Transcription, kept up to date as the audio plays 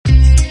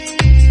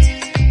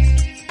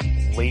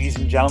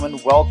ladies and gentlemen.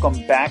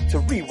 Welcome back to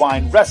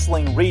Wre-Wind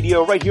Wrestling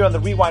Radio, right here on the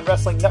Wre-Wind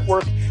Wrestling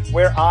Network,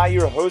 where I,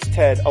 your host,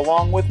 Ted,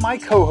 along with my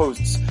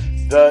co-hosts,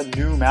 the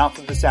new mouth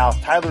of the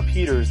South, Tyler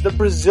Peters, the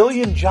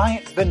Brazilian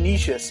giant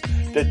Vinicius,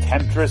 the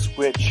temptress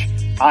witch,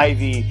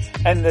 Ivy,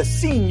 and the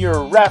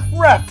senior ref,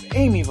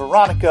 Amy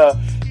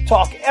Veronica,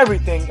 talk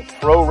everything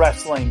pro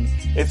wrestling.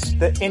 It's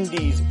the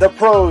indies, the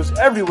pros,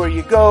 everywhere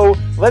you go.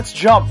 Let's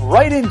jump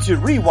right into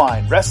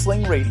Wre-Wind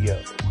Wrestling Radio.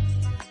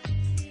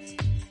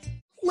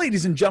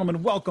 Ladies and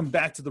gentlemen, welcome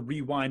back to the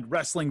Wre-Wind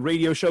Wrestling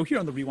Radio Show here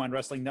on the Wre-Wind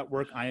Wrestling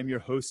Network. I am your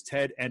host,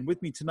 Ted, and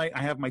with me tonight,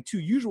 I have my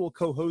two usual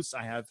co-hosts.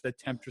 I have the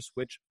Temptress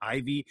Witch,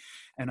 Ivy,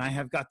 and I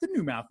have got the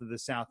new mouth of the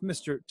South,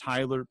 Mr.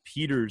 Tyler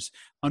Peters.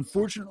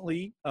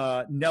 Unfortunately,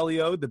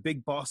 Nelio, the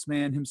big boss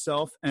man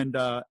himself, and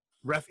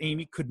Ref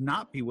Amy could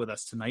not be with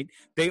us tonight.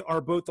 They are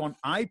both on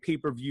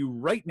iPay-per-view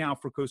right now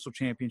for Coastal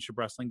Championship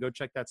Wrestling. Go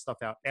check that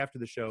stuff out after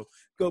the show.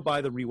 Go buy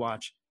the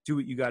rewatch. Do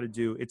what you got to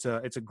do. It's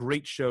a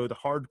great show, the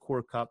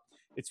Hardcore Cup.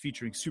 It's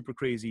featuring Super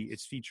Crazy.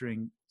 It's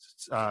featuring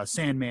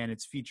Sandman.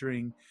 It's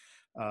featuring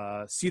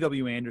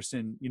C.W.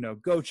 Anderson. You know,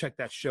 go check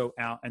that show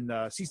out. And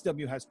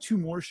CCW has two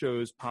more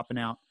shows popping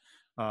out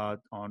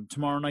on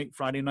tomorrow night,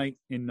 Friday night,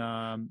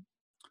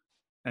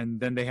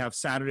 and then they have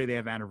Saturday. They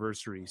have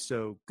Anniversary.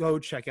 So go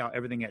check out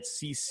everything at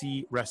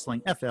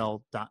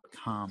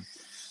ccwrestlingfl.com.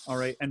 All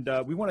right, and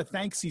we want to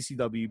thank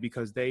CCW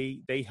because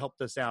they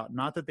helped us out.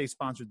 Not that they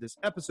sponsored this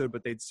episode,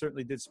 but they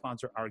certainly did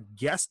sponsor our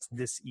guest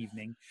this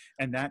evening,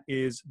 and that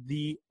is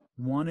the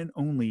one and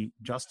only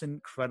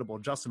Justin Credible.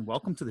 Justin,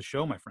 welcome to the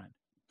show, my friend.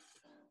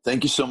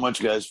 Thank you so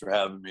much, guys, for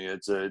having me.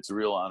 It's a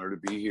real honor to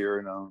be here,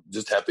 and I'm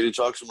just happy to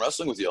talk some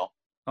wrestling with y'all.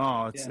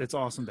 Oh, it's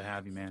awesome to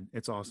have you, man.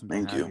 It's awesome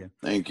to have you.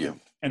 Thank you.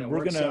 And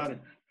we're gonna.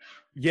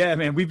 Yeah,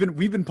 man, we've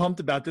been pumped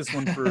about this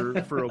one for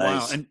a while.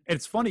 Nice. And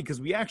it's funny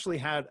because we actually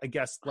had a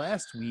guest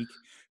last week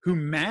who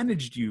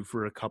managed you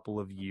for a couple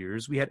of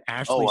years. We had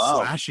Ashley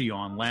Slashy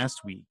on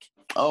last week.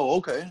 Oh,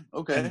 okay.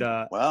 And,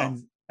 wow.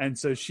 And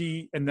so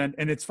and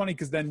it's funny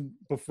because then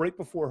right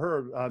before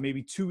her,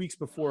 maybe 2 weeks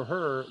before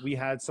her, we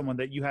had someone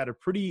that you had a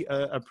pretty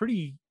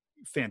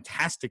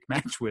fantastic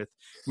match with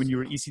when you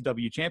were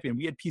ECW champion.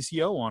 We had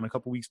PCO on a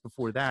couple weeks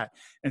before that,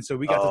 and so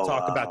we got to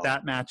talk about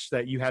that match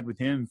that you had with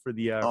him for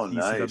the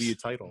ECW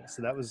title.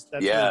 So that's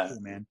really cool,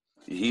 man.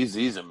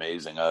 He's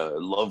amazing. I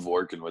love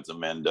working with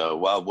him, and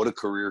wow, what a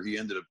career he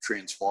ended up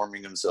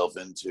transforming himself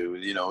into,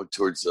 you know,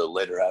 towards the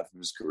later half of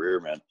his career,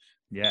 man.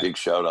 Yeah. Big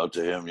shout out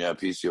to him. Yeah,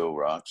 PCO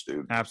rocks,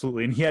 dude.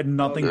 Absolutely. And he had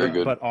nothing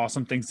but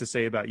awesome things to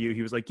say about you.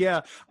 He was like,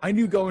 yeah, I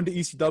knew going to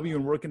ECW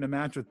and working a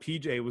match with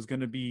PJ was going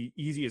to be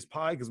easy as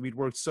pie because we'd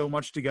worked so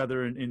much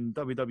together in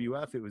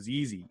WWF. It was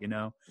easy, you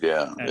know?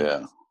 Yeah,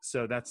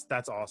 So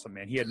that's awesome,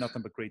 man. He had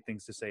nothing but great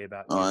things to say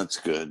about you. Oh, that's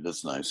good.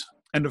 That's nice.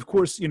 And of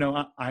course, you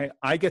know,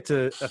 I get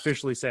to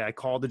officially say I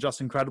called the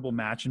Justin Credible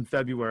match in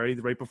February,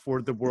 right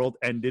before the world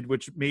ended,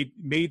 which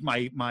made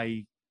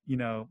my you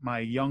know, my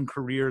young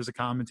career as a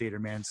commentator,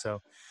 man.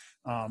 So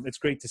it's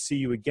great to see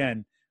you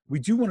again. We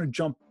do want to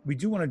jump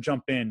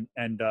in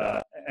and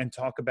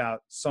talk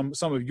about some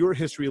of your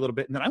history a little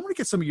bit. And then I want to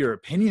get some of your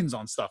opinions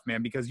on stuff,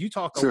 man, because you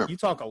talk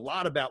a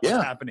lot about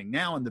what's happening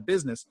now in the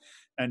business.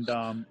 And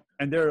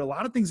there are a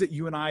lot of things that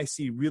you and I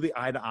see really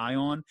eye to eye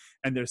on.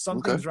 And there's some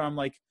things where I'm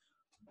like,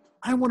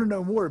 I want to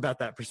know more about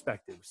that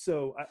perspective.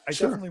 So I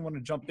definitely want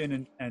to jump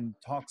in and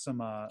talk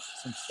some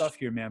stuff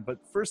here, man. But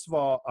first of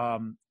all,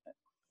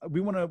 we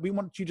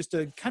want you just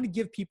to kind of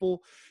give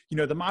people, you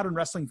know, the modern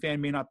wrestling fan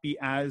may not be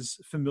as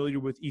familiar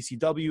with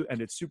ECW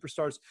and its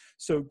superstars.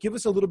 So give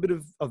us a little bit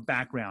of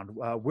background.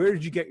 Where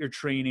did you get your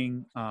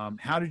training?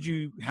 How did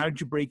you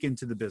break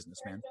into the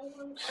business, man?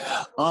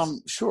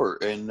 Sure.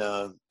 And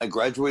I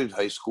graduated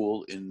high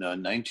school in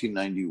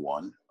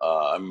 1991.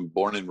 I'm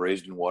born and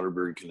raised in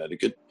Waterbury,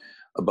 Connecticut,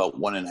 about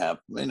hour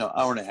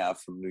and a half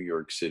from New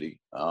York City.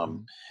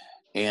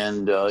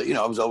 And, you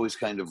know, I was always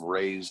kind of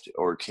raised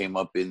or came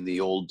up in the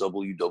old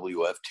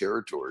WWF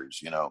territories,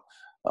 you know,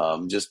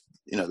 just,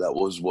 you know, that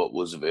was what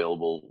was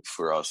available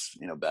for us,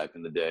 you know, back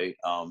in the day.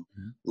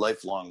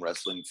 Lifelong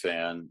wrestling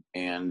fan.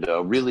 And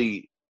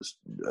really,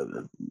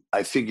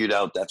 I figured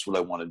out that's what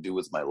I want to do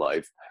with my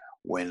life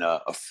when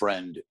a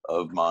friend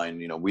of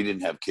mine, you know, we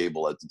didn't have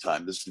cable at the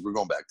time. We're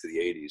going back to the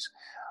 80s.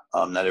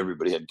 Not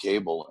everybody had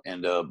cable,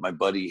 and my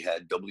buddy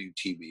had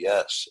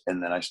WTBS,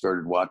 and then I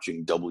started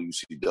watching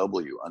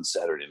WCW on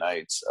Saturday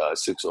nights,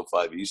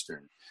 6:05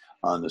 Eastern,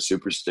 on the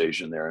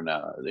Superstation there. And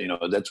you know,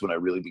 that's when I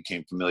really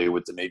became familiar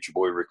with the Nature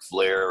Boy Ric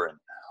Flair and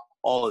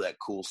all of that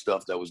cool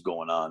stuff that was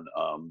going on.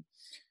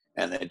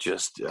 And it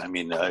just, I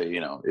mean,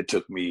 you know, it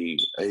took me.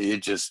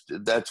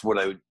 That's when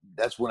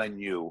I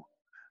knew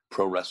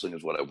pro wrestling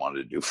is what I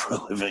wanted to do for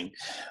a living.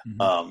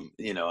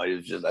 You know,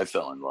 I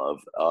fell in love.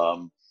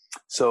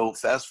 So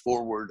fast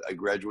forward, I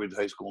graduated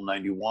high school in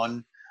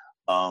 91.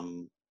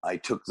 I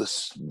took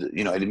this,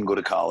 you know, I didn't go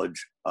to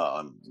college.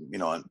 You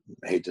know, I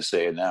hate to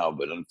say it now,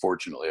 but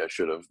unfortunately I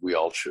should have. We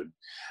all should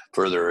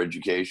further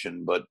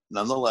education. But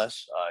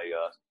nonetheless, I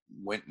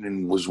went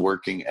and was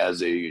working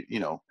as a, you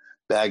know,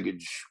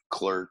 baggage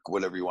clerk,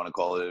 whatever you want to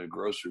call it, at a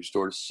grocery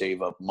store to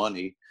save up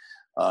money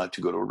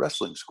to go to a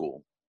wrestling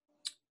school.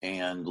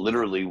 And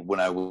literally, when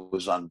I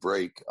was on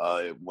break,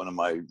 one of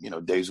my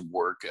days of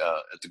work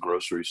at the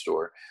grocery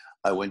store,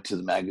 I went to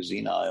the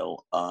magazine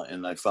aisle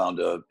and I found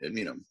an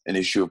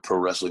issue of Pro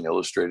Wrestling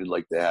Illustrated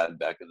like they had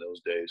back in those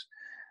days.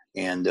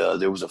 And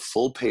there was a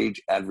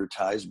full-page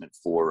advertisement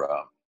for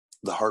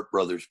the Hart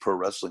Brothers Pro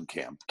Wrestling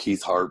Camp.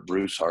 Keith Hart,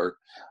 Bruce Hart,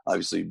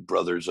 obviously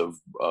brothers of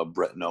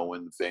Brett and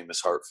Owen,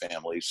 famous Hart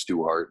family,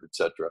 Stu Hart,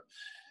 etc.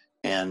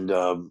 And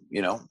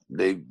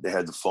they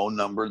had the phone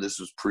number. This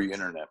was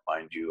pre-internet,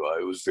 mind you.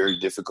 It was very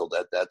difficult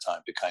at that time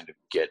to kind of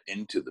get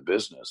into the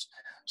business.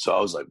 So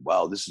I was like,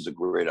 wow, this is a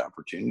great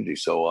opportunity.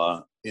 So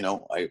I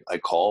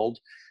called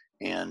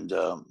and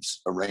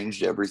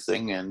arranged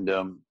everything. And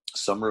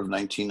summer of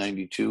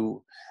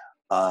 1992,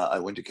 I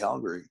went to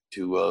Calgary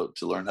to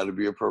learn how to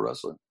be a pro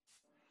wrestler.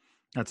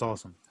 That's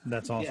awesome.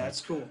 That's awesome. Yeah,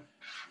 that's cool.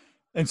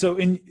 And so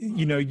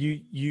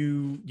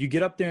you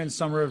get up there in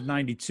summer of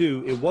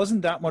 92. It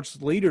wasn't that much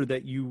later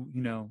that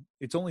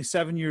it's only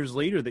 7 years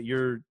later that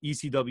you're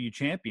ECW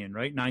champion,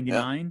 right?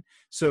 99. Yeah.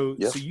 So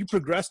you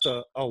progressed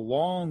a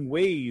long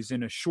ways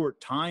in a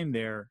short time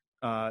there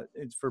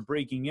for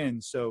breaking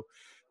in. So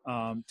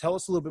tell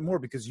us a little bit more,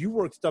 because you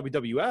worked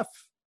WWF,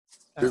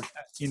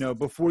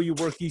 before you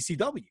worked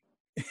ECW.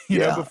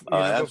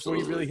 Before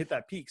you really hit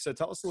that peak. So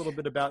tell us a little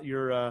bit about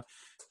your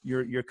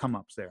come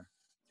ups there.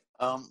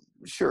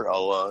 Sure.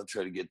 I'll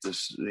try to get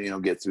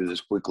through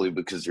this quickly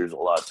because there's a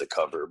lot to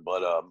cover.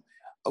 But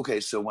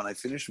okay, so when I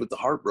finished with the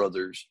Hart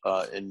Brothers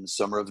in the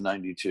summer of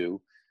 '92,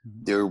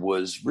 there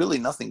was really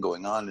nothing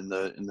going on in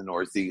the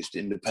Northeast.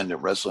 Independent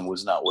wrestling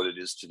was not what it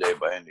is today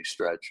by any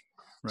stretch.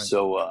 Right.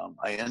 So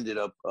I ended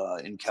up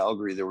in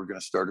Calgary. They were going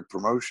to start a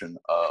promotion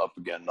up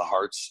again. The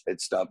Harts had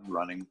stopped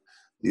running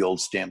the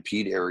old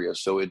Stampede area,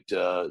 so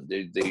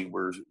they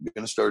were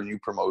going to start a new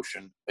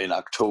promotion in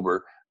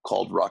October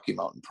called Rocky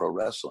Mountain Pro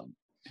Wrestling.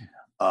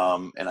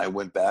 And I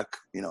went back,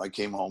 I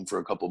came home for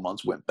a couple of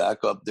months, went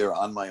back up there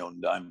on my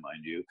own dime,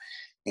 mind you.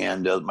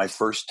 And my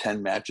first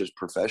 10 matches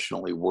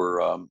professionally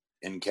were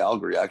in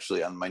Calgary,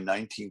 actually on my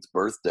 19th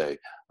birthday,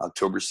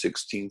 October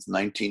 16th,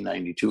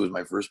 1992 was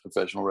my first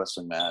professional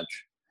wrestling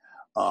match.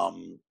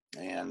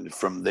 And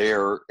from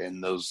there,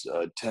 in those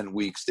 10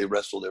 weeks, they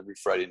wrestled every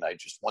Friday night,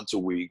 just once a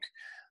week.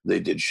 They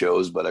did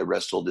shows, but I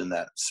wrestled in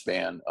that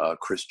span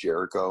Chris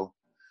Jericho,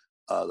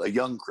 a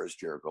young Chris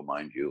Jericho,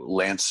 mind you,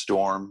 Lance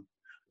Storm.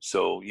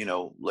 So,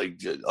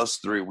 like us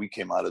three, we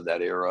came out of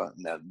that era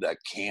and that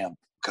camp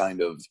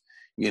kind of,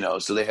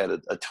 so they had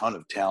a ton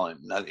of talent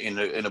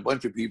and a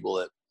bunch of people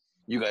that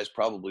you guys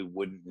probably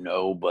wouldn't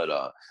know,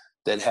 but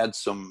that had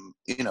some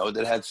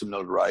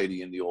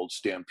notoriety in the old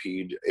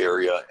Stampede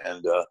area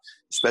and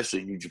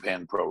especially New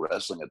Japan Pro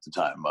Wrestling at the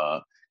time,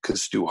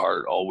 because Stu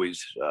Hart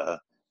always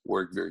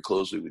worked very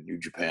closely with New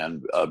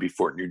Japan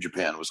before New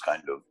Japan was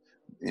kind of,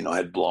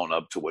 had blown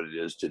up to what it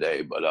is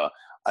today. But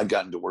I'd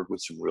gotten to work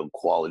with some real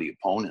quality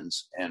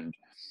opponents. And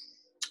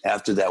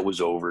after that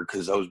was over,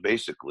 because I was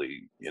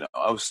basically,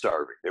 I was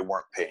starving. They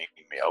weren't paying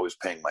me. I was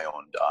paying my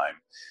own dime.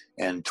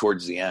 And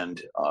towards the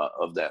end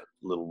of that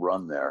little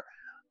run there,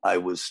 I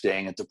was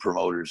staying at the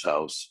promoter's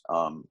house,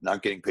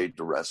 not getting paid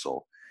to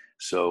wrestle.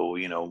 So,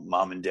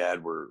 mom and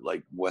dad were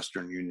like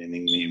Western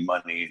Unioning me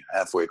money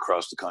halfway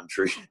across the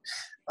country,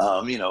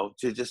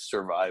 to just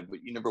survive.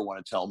 But you never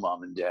want to tell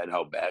mom and dad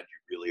how bad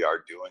you really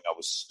are doing. I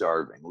was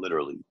starving,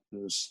 literally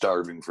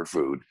starving for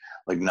food,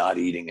 like not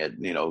eating it,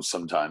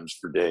 sometimes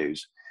for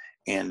days.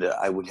 And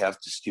I would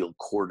have to steal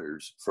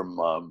quarters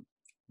from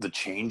the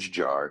change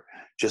jar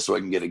just so I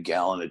can get a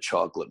gallon of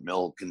chocolate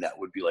milk. And that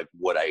would be like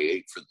what I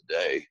ate for the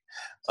day.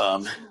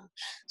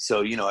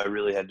 So, I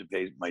really had to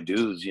pay my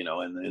dues,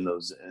 in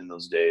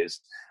those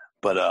days.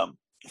 But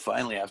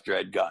finally, after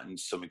I'd gotten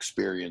some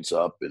experience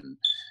up and,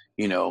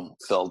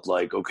 felt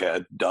like, okay,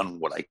 I've done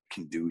what I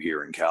can do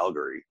here in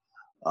Calgary.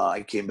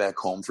 I came back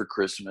home for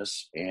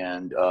Christmas,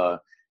 and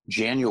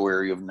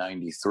January of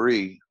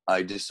 '93,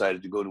 I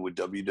decided to go to a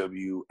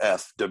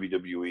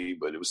WWE,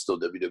 but it was still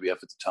WWF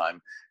at the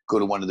time, go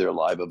to one of their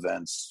live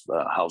events,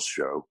 house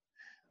show.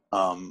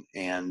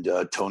 And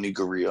Tony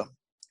Gurria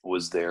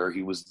was there.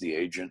 He was the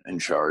agent in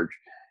charge.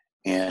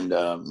 And,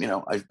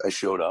 I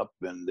showed up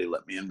and they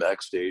let me in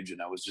backstage,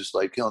 and I was just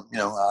like,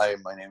 hi,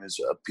 my name is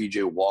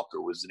PJ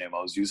Walker was the name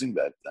I was using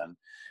back then.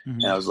 Mm-hmm.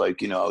 And I was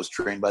like, I was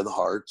trained by the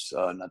Harts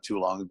not too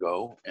long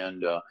ago.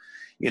 And,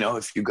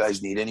 if you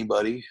guys need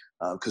anybody,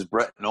 because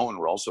Brett and Owen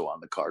were also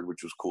on the card,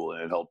 which was cool,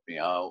 and it helped me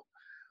out.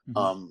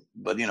 Mm-hmm.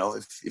 But,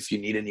 if you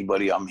need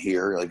anybody, I'm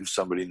here. Like if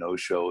somebody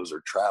knows shows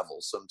or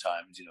travels,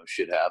 sometimes,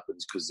 shit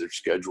happens because their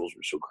schedules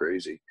were so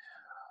crazy.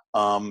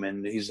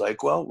 And he's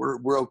like, well,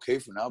 we're okay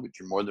for now, but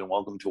you're more than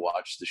welcome to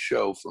watch the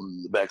show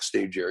from the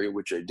backstage area,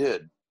 which I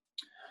did.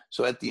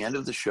 So at the end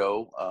of the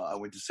show, I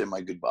went to say my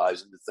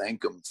goodbyes and to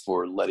thank him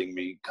for letting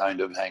me kind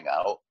of hang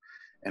out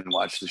and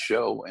watch the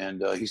show.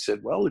 And he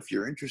said, well, if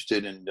you're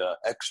interested in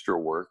extra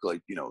work,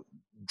 like,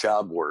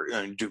 job work,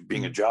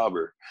 being a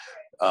jobber,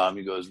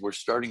 he goes, we're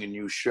starting a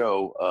new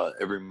show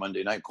every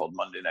Monday night called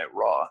Monday Night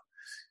Raw.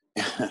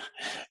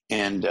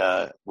 and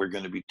we're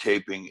going to be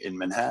taping in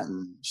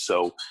Manhattan.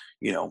 So,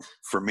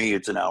 for me,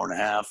 it's an hour and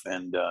a half,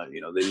 and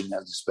they didn't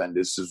have to spend.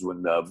 This is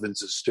when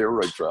Vince's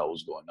steroid trial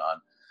was going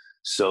on,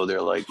 so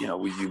they're like,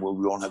 we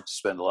won't have to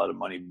spend a lot of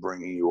money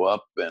bringing you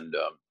up, and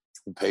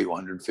we'll pay you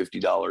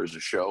 $150 a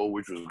show,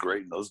 which was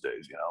great in those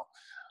days,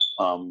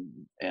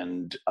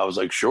 and I was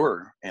like,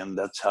 sure, and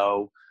that's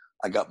how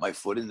I got my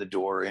foot in the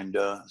door and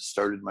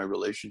started my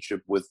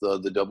relationship with the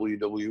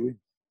WWE.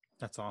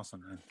 That's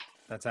awesome, man.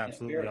 That's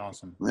absolutely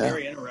awesome.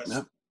 Very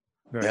interesting.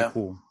 Yeah. Very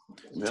cool.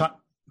 Yeah.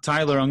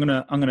 Tyler, I'm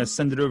gonna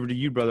send it over to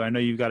you, brother. I know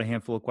you've got a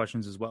handful of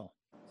questions as well.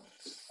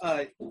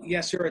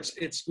 Yes, sir.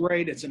 It's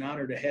great. It's an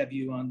honor to have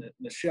you on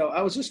the show.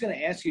 I was just going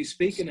to ask you,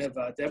 speaking of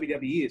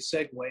WWE, it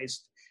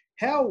segues,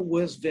 how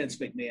was Vince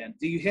McMahon?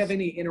 Do you have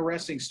any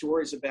interesting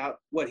stories about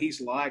what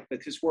he's like?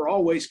 Because we're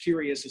always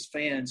curious as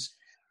fans,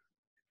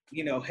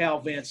 how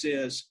Vince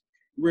is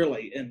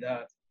really. And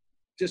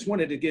just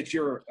wanted to get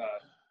your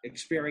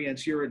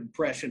experience, your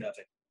impression of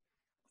it.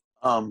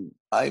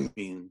 I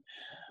mean,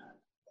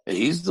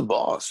 he's the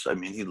boss. I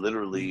mean, he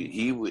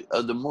would,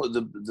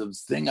 the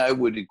thing I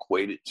would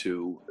equate it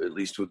to, at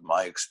least with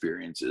my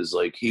experience, is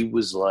like, he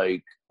was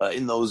like,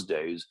 in those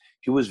days,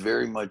 he was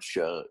very much,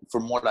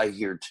 from what I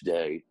hear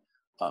today,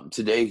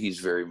 he's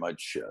very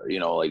much,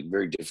 like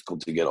very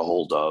difficult to get a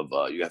hold of.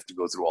 You have to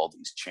go through all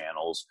these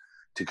channels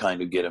to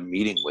kind of get a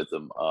meeting with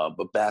him.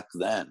 But back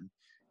then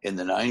in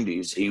the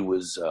 90s, he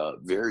was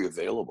very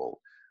available.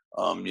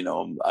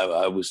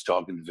 I was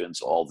talking to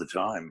Vince all the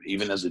time.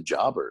 Even as a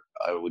jobber,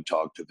 I would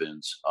talk to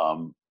Vince.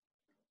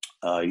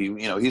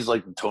 He's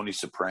like Tony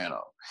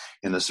Soprano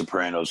in the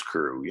Sopranos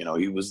crew.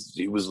 He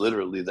was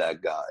literally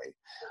that guy.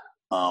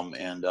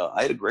 And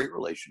I had a great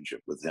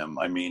relationship with him.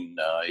 I mean,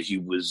 he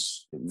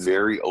was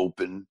very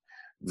open,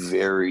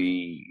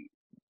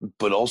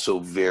 but also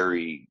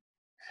very,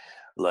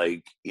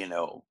 like,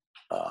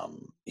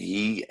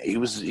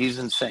 he's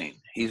insane.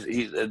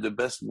 He's the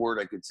best word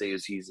I could say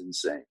is he's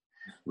insane.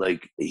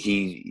 Like,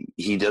 he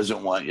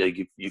doesn't want, like,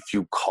 if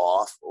you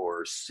cough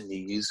or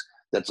sneeze,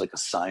 that's like a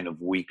sign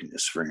of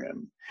weakness for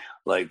him.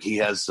 Like, he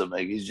has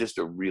he's just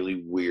a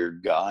really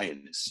weird guy,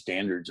 and his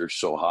standards are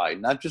so high,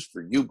 not just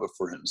for you, but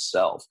for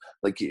himself.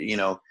 Like,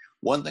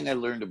 one thing I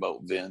learned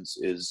about Vince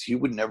is he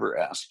would never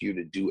ask you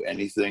to do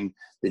anything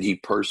that he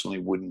personally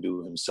wouldn't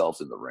do himself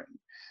in the ring.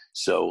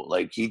 So,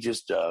 like, he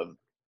just,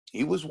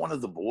 he was one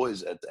of the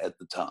boys at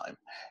the time.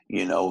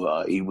 He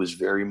was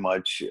very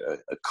much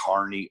a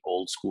carny,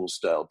 old school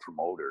style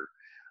promoter.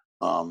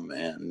 I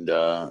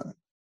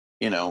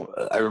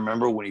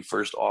remember when he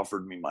first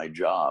offered me my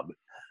job,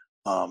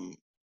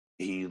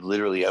 he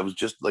literally, I was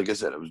just, like I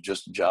said, I was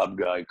just a job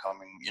guy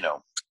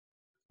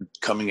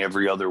coming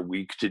every other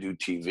week to do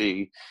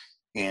TV.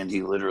 And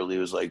he literally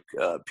was like,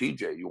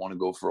 PJ, you want to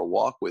go for a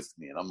walk with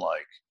me? And I'm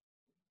like,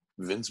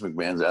 Vince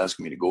McMahon's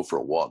asking me to go for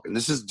a walk. And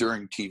this is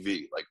during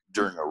TV, like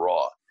during a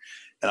Raw.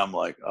 And I'm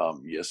like,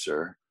 yes,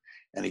 sir.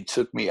 And he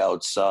took me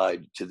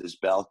outside to this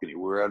balcony.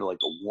 We were at like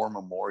a war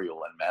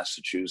memorial in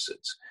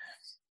Massachusetts.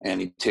 And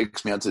he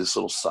takes me out to this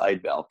little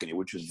side balcony,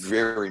 which was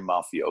very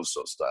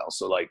mafioso style.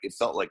 So, like, it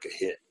felt like a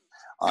hit,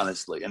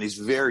 honestly. And he's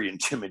very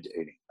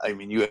intimidating. I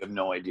mean, you have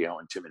no idea how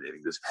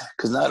intimidating this is.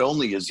 Because not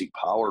only is he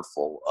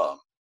powerful,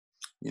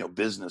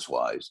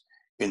 business-wise,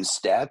 in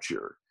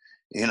stature,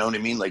 you know what I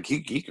mean? Like,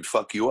 he could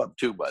fuck you up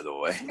too, by the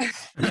way.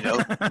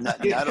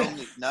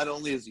 Not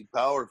only is he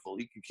powerful,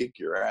 he could kick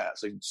your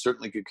ass. He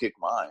certainly could kick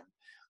mine.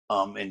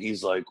 And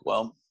he's like,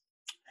 well,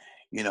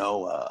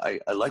 I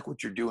like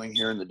what you're doing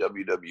here in the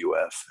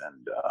WWF,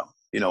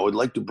 and I'd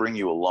like to bring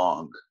you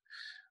along.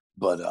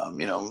 But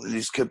he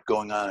just kept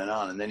going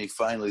on, and then he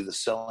finally, the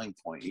selling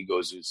point, he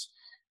goes,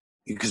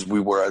 because we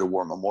were at a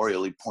war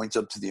memorial, he points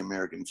up to the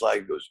American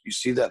flag. He goes, "You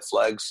see that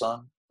flag,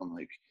 son?" I'm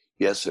like,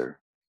 "Yes, sir."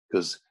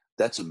 Because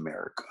that's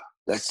America.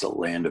 That's the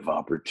land of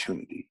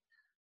opportunity.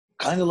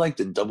 Kind of like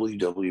the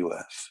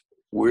WWF.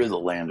 We're the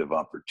land of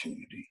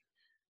opportunity.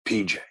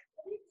 PJ,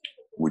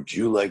 would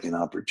you like an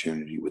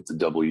opportunity with the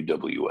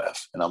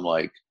WWF? And I'm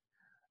like,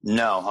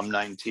 no, I'm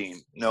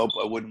 19. Nope,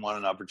 I wouldn't want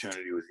an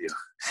opportunity with you.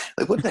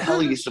 Like, what the hell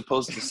are you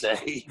supposed to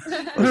say?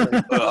 I was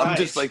like, I'm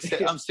just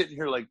like, I'm sitting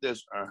here like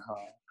this.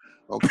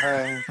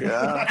 Okay,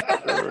 yeah,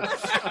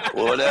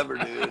 whatever,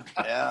 dude.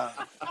 Yeah.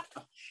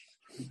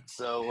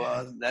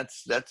 So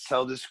that's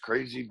how this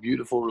crazy,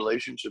 beautiful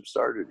relationship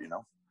started.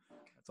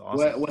 That's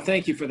awesome. Well,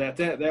 thank you for that.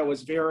 That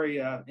was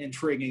very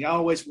intriguing. I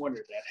always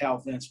wondered how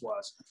Vince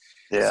was.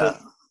 Yeah.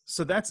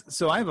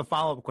 So I have a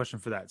follow-up question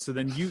for that. So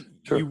then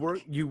Sure.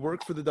 you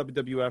work for the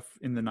WWF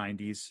in the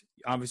 90s.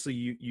 Obviously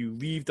you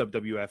leave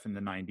WWF in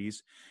the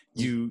 90s.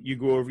 You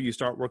go over, you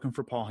start working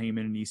for Paul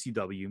Heyman and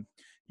ECW.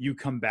 You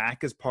come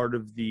back as part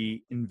of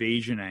the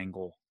Invasion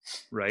angle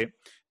right?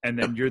 And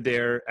then you're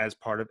there as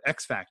part of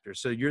X Factor.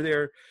 So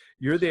you're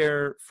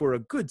there for a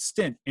good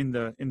stint in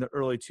the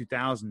early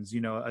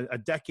 2000s, a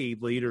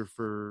decade later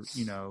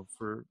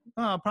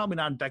probably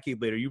not a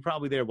decade later. You're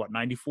probably there,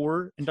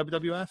 94 in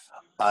WWF?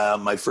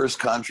 My first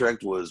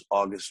contract was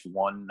August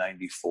 1,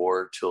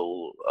 94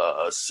 till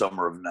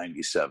summer of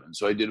 97.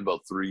 So I did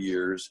about 3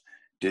 years,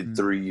 did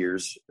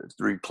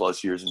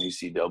 3+ years in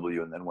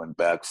ECW, and then went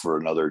back for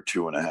another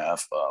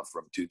 2.5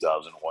 from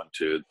 2001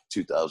 to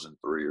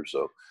 2003 or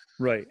so.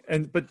 Right.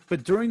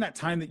 But during that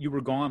time that you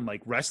were gone,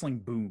 like, wrestling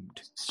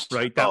boomed,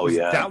 right?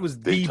 That was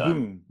the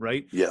boom,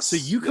 right? Yes. So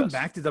you come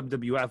back to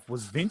WWF.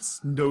 Was Vince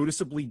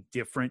noticeably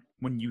different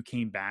when you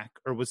came back,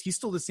 or was he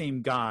still the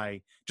same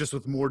guy, just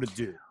with more to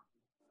do?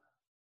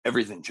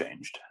 Everything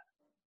changed.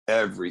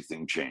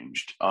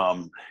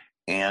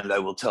 And I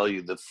will tell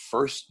you, the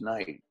first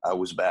night I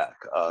was back,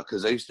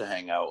 because I used to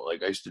hang out,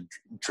 like I used to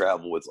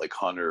travel with like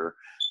Hunter,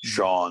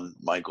 Shawn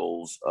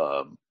Michaels,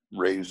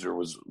 Razor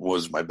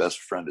was my best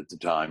friend at the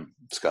time,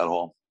 Scott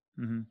Hall.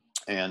 Mm-hmm.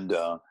 And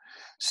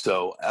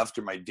so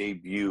after my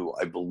debut,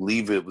 I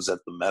believe it was at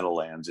the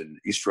Meadowlands in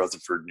East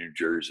Rutherford, New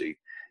Jersey.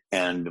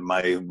 And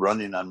my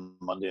run-in on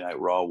Monday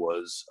Night Raw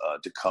was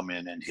to come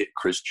in and hit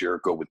Chris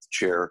Jericho with the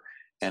chair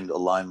and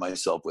align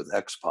myself with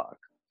X-Pac.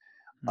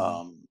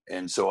 Mm-hmm.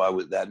 And so I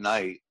was, that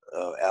night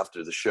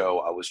after the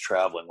show, I was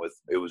traveling with,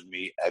 it was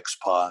me,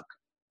 X-Pac,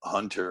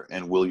 Hunter,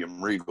 and William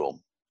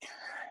Regal.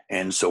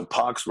 And so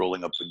Pac's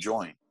rolling up a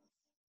joint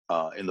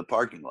in the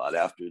parking lot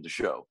after the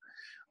show.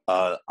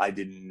 I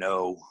didn't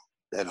know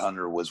that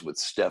Hunter was with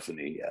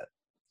Stephanie yet.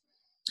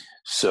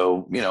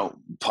 So,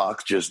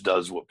 Pac just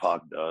does what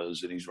Pac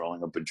does, and he's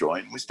rolling up a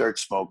joint, and we start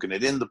smoking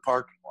it in the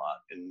parking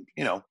lot. And,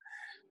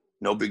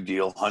 no big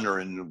deal. Hunter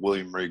and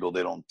William Regal,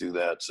 they don't do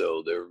that.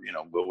 So they're,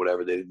 but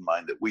whatever, they didn't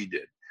mind that we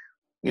did.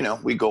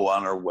 We go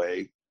on our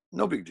way.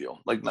 No big deal.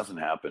 Like nothing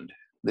happened.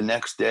 The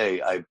next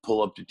day, I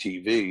pull up to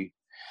TV,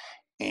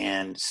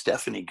 and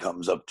Stephanie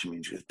comes up to me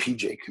and she goes,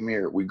 PJ, come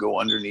here. We go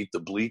underneath the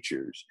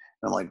bleachers.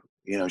 And I'm like,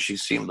 she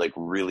seemed like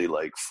really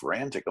like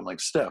frantic. I'm like,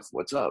 Steph,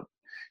 what's up?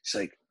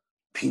 She's like,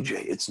 PJ,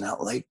 it's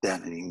not like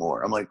that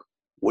anymore. I'm like,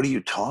 what are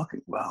you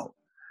talking about?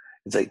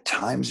 It's like,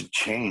 times have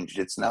changed.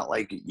 It's not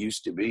like it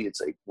used to be. It's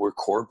like, we're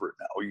corporate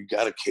now. You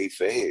got a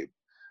kayfabe. And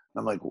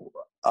I'm like,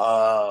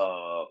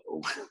 oh.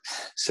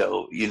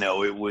 So,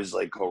 it was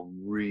like a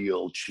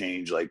real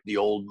change. Like the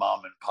old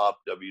mom and pop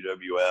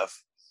WWF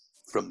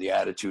from the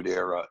Attitude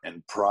Era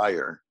and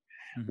prior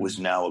was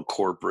now a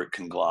corporate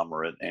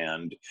conglomerate,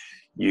 and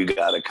you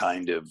got to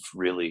kind of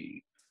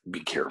really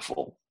be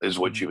careful, is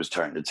what she was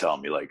trying to tell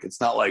me. Like,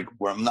 it's not like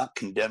where I'm not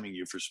condemning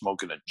you for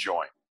smoking a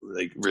joint.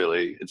 Like,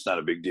 really, it's not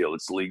a big deal.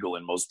 It's legal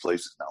in most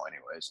places now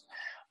anyways.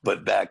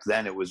 But back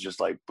then it was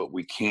just like, but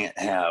we can't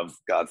have,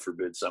 God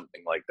forbid,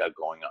 something like that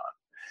going on.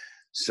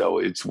 So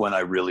it's when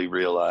I really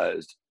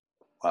realized,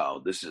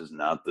 wow, this is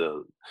not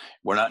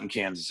we're not in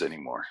Kansas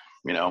anymore,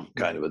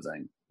 kind of a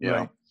thing.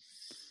 Right.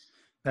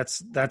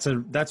 That's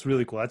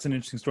really cool. That's an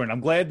interesting story. And I'm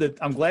glad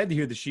to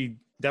hear that she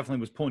definitely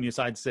was pulling you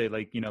aside to say,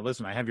 like,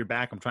 listen, I have your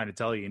back. I'm trying to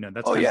tell you,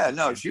 that's. Oh yeah,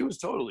 no, she was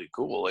totally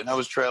cool. And I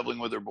was traveling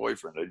with her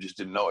boyfriend. I just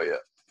didn't know it yet.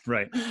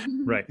 Right.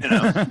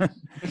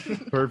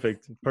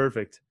 Perfect.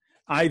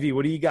 Ivy,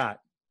 what do you got?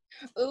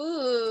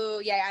 Ooh,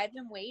 yeah, I've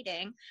been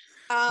waiting.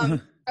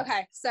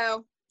 Okay.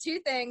 So 2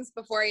 things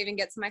before I even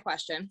get to my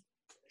question.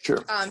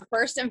 Sure.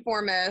 First and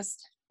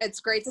foremost, it's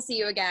great to see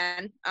you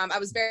again. I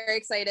was very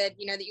excited,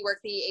 that you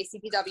worked the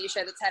ACPW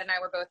show that Ted and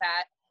I were both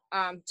at.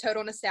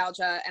 Total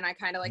nostalgia, and I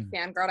kind of like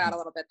fangirled out a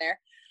little bit there.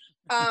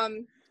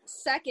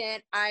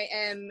 Second, I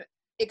am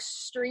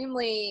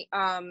extremely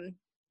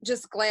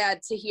just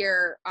glad to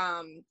hear,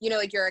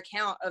 like your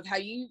account of how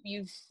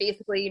you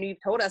basically,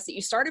 you've told us that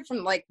you started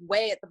from like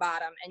way at the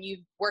bottom and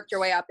you've worked your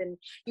way up, and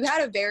you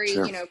had a very,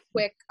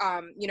 quick,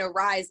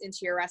 rise into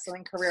your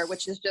wrestling career,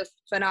 which is just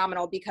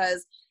phenomenal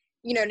because,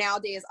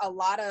 nowadays a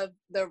lot of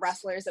the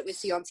wrestlers that we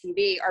see on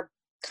TV are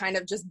kind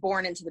of just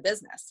born into the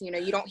business.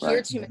 You don't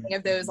hear too many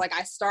of those. Like,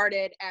 I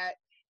started at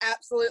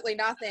absolutely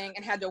nothing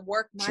and had to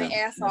work my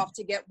ass off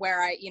to get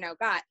where I,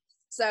 got.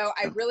 So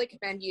I really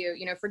commend you,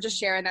 for just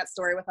sharing that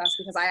story with us,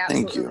 because I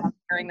absolutely love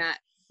hearing that.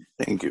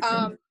 Thank you.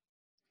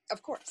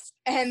 Of course.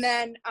 And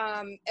then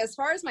as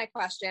far as my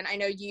question, I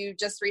know you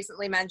just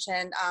recently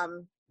mentioned,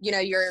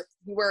 you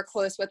were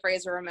close with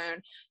Razor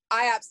Ramon.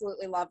 I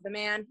absolutely love the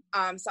man.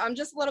 So I'm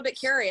just a little bit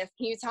curious.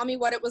 Can you tell me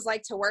what it was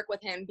like to work with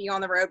him, be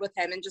on the road with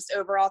him, and just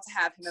overall to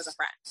have him as a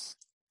friend?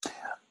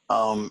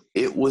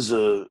 It was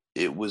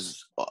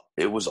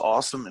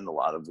awesome in a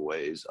lot of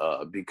ways,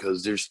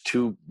 because there's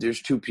two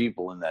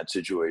people in that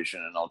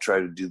situation, and I'll try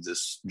to do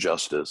this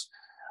justice.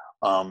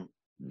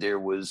 There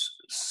was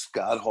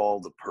Scott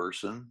Hall, the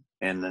person,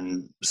 and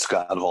then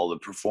Scott Hall, the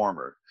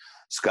performer.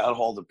 Scott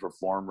Hall, the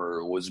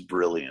performer, was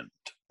brilliant.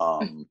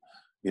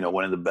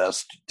 One of the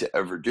best to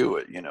ever do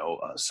it,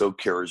 so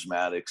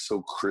charismatic,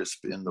 so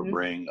crisp in the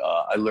ring.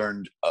 I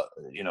learned,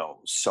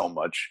 so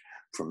much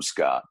from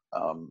Scott.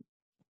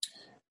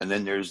 And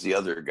then there's the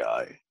other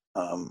guy,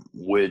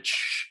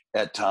 which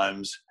at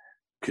times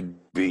could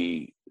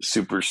be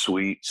super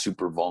sweet,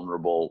 super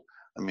vulnerable.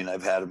 I mean,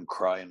 I've had him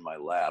cry in my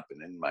lap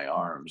and in my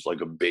arms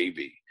like a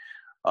baby.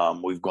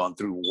 We've gone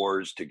through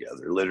wars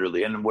together,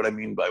 literally. And what I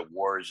mean by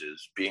wars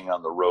is being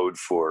on the road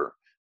for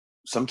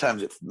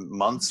sometimes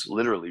months,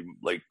 literally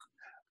like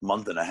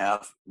month and a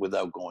half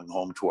without going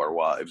home to our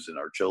wives and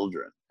our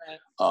children.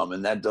 Right.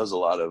 And that does a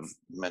lot of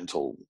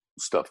mental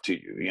stuff to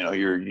you. You know,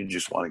 you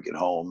just want to get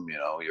home. You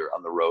know, you're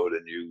on the road,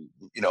 and you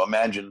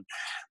imagine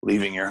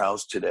leaving your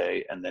house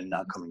today and then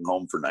not coming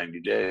home for 90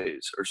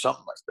 days or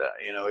something like that.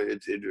 You know,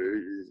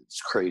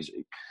 it's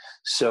crazy.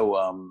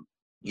 So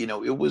you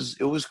know, it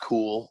was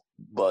cool,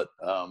 but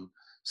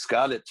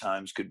Scott at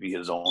times could be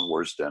his own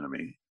worst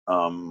enemy.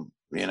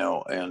 You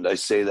know, and I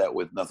say that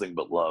with nothing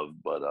but love,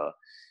 but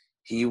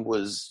he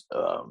was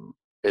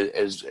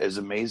as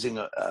amazing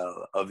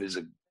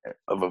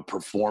of a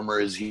performer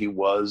as he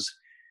was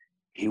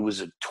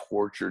a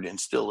tortured, and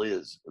still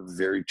is, a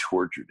very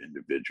tortured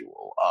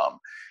individual.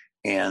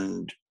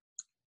 And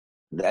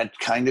that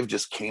kind of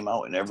just came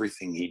out in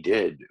everything he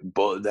did.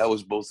 But that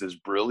was both his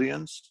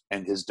brilliance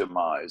and his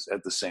demise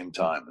at the same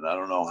time. And I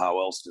don't know how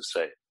else to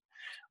say it.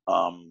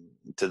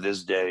 To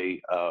this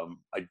day,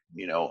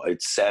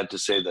 it's sad to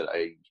say that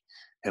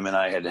him and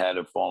I had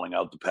a falling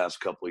out the past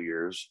couple of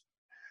years,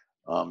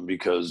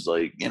 because,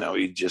 like, you know,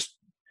 he just,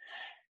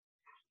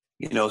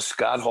 you know,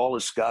 Scott Hall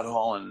is Scott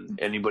Hall, and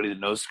anybody that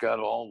knows Scott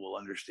Hall will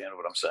understand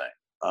what I'm saying.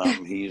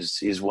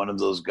 He's one of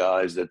those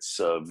guys that's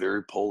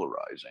very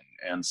polarizing,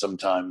 and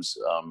sometimes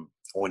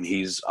when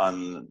he's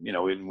on, you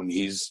know, when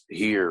he's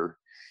here,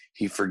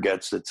 he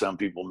forgets that some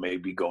people may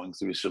be going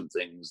through some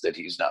things that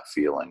he's not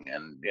feeling,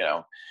 and, you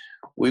know,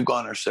 we've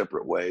gone our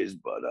separate ways,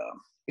 but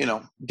you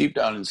know, deep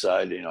down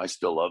inside, you know, I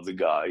still love the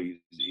guy.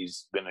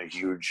 He's been a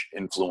huge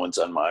influence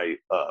on my,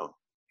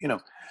 you know,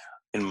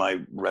 in my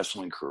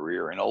wrestling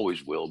career, and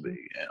always will be,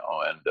 you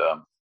know, and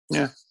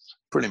yeah,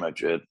 pretty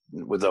much it,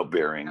 without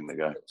burying the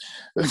guy.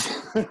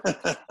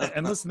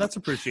 And listen, that's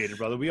appreciated,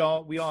 brother. We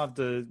all have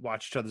to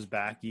watch each other's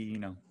back. You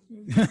know,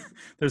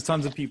 there's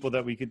tons of people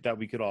that we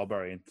could all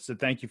bury. So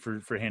thank you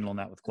for handling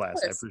that with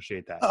class. I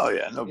appreciate that. Oh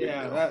yeah, no big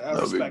deal.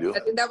 No big deal. I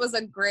think that was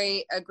a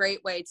great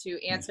way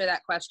to answer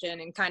that question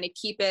and kind of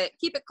keep it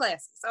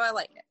classy. So I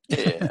like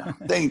it. Yeah,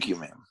 thank you,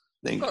 ma'am.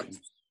 Thank you.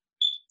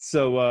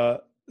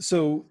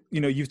 So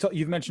you know,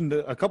 you've mentioned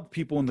a couple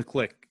people in the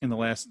clique in the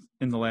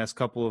last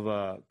couple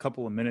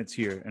of minutes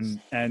here,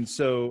 and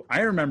so I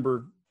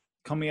remember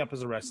coming up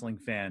as a wrestling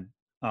fan,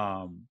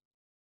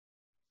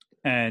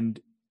 and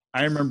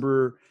I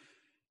remember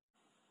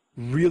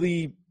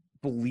really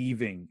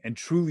believing and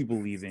truly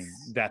believing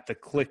that the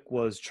clique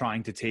was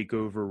trying to take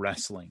over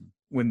wrestling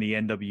when the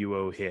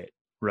NWO hit,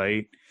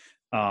 right?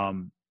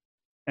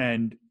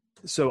 And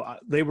so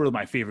they were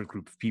my favorite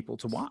group of people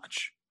to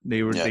watch.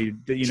 They were,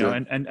 you know,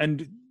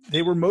 and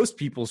they were most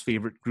people's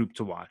favorite group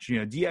to watch. You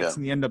know, DX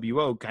and the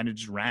NWO kind of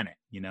just ran it,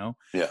 you know?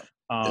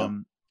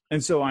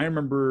 And so I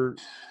remember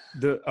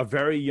a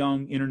very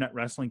young internet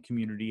wrestling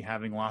community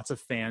having lots of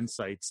fan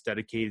sites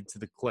dedicated to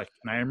the clique.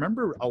 And I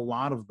remember a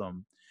lot of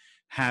them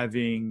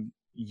having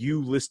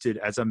you listed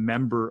as a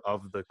member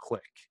of the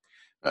clique.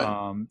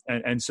 Right.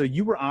 And so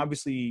you were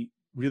obviously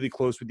really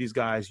close with these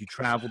guys. You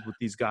traveled with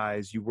these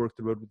guys. You worked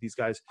the road with these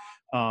guys.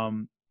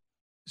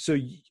 So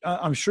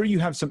I'm sure you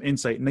have some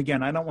insight. And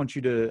again, I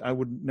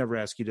would never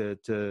ask you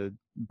to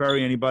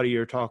bury anybody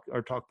or talk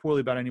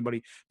poorly about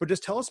anybody, but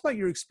just tell us about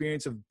your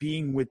experience of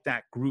being with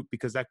that group,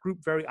 because that group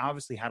very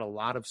obviously had a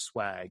lot of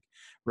swag,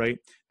 right?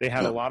 They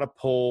had a lot of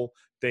pull.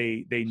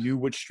 They knew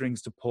which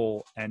strings to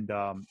pull. And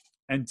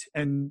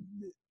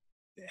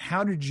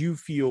how did you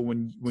feel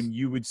when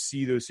you would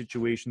see those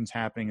situations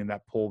happening and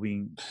that pull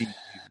being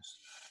used?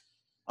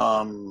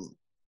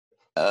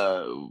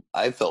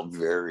 I felt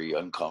very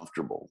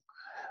uncomfortable.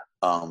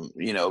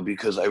 You know,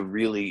 because I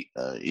really,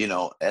 you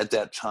know, at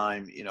that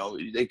time, you know,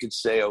 they could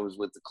say I was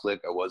with the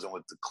clique, I wasn't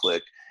with the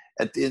clique.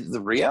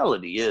 The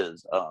reality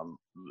is,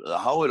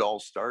 how it all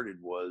started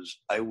was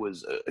I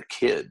was a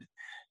kid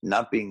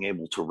not being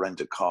able to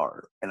rent a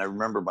car. And I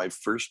remember my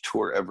first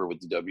tour ever with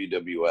the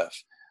WWF.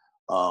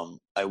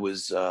 I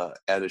was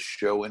at a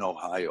show in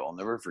Ohio. I'll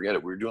never forget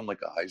it. We were doing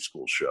like a high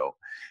school show,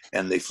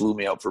 and they flew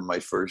me out for my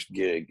first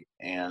gig,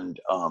 and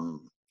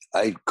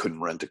I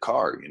couldn't rent a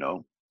car, you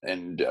know.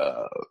 And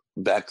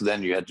back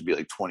then you had to be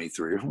like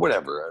 23 or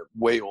whatever,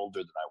 way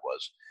older than I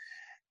was.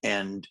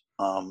 And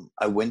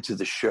I went to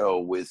the show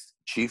with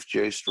Chief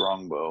Jay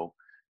Strongbow,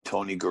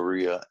 Tony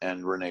Gurria,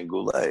 and Rene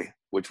Goulet,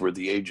 which were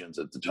the agents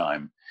at the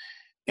time.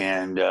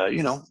 And,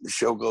 you know, the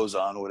show goes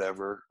on,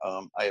 whatever.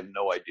 I have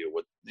no idea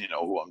what, you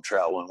know, who I'm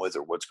traveling with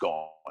or what's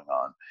going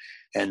on.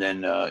 And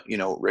then, you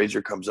know,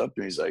 Razor comes up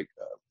to me. He's like,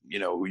 you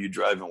know, who you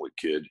driving with,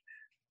 kid?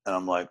 And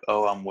I'm like,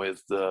 oh, I'm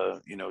with,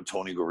 you know,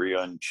 Tony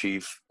Gurria and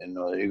Chief. And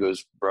he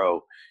goes,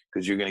 bro,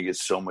 because you're going to get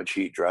so much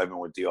heat driving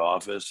with The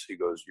Office. He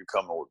goes, you're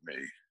coming with me.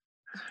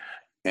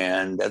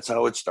 And that's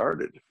how it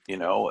started. You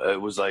know, it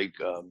was like,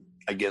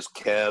 I guess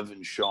Kev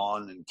and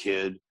Sean and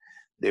Kid,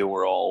 they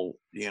were all,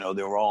 they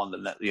were all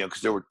in the,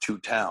 because there were two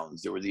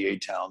towns. There were the A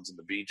towns and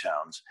the B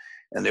towns,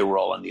 and they were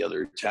all in the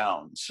other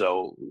town.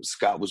 So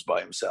Scott was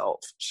by himself.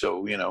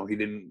 So, he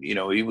didn't,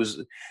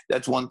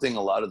 that's one thing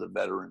a lot of the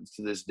veterans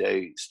to this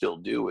day still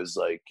do is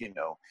like,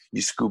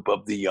 you scoop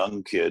up the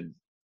young kid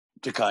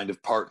to kind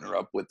of partner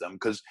up with them.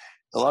 Because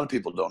a lot of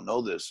people don't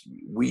know this.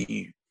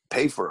 We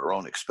pay for our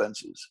own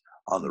expenses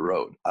on the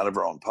road out of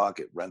our own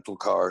pocket, rental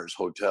cars,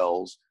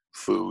 hotels,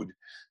 food.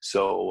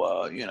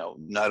 So,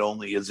 not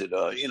only is it,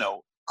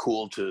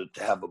 cool to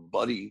have a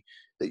buddy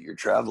that you're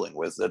traveling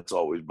with, that's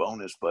always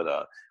bonus, but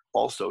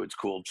also it's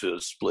cool to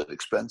split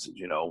expenses,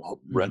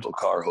 rental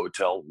car,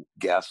 hotel,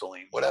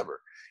 gasoline, whatever,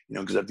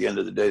 because at the end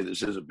of the day,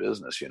 this is a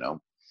business,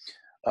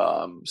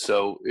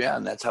 so yeah,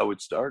 and that's how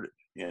it started.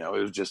 It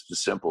was just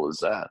as simple as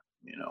that,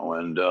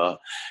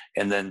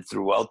 and then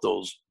throughout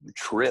those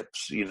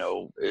trips,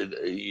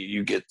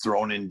 you get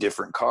thrown in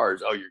different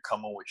cars. Oh, you're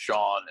coming with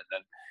Sean. And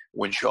then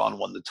when Sean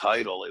won the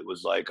title, it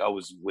was like I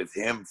was with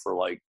him for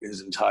like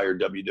his entire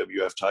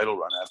WWF title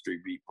run after he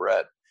beat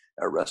Brett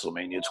at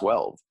WrestleMania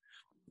 12,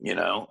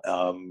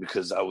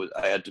 because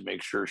I had to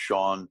make sure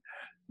Sean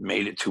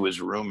made it to his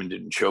room and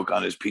didn't choke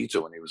on his pizza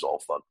when he was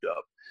all fucked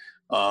up.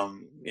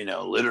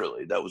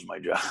 Literally that was my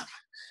job.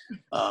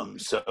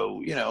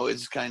 So,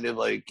 it's kind of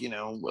like,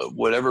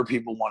 whatever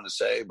people want to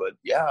say, but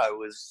yeah, I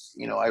was,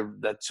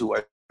 that's who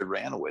I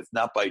ran with,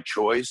 not by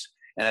choice.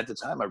 And at the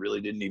time I really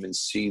didn't even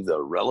see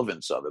the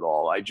relevance of it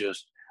all.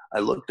 I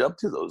looked up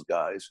to those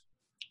guys,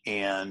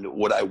 and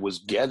what I was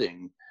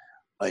getting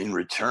in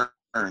return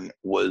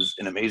was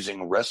an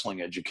amazing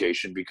wrestling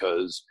education,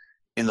 because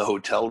in the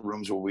hotel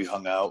rooms where we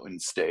hung out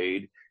and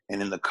stayed, and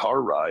in the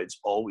car rides,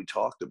 all we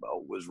talked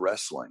about was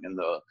wrestling and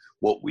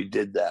what we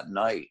did that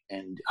night,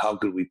 and how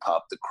could we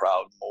pop the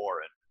crowd more,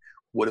 and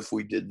what if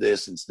we did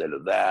this instead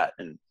of that.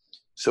 And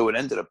so it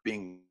ended up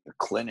being a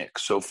clinic.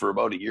 So for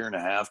about 1.5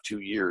 years, 2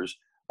 years,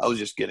 I was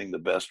just getting the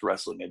best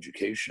wrestling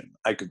education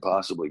I could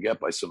possibly get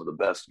by some of the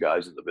best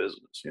guys in the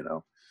business,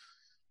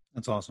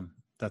 That's awesome.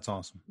 That's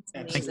awesome.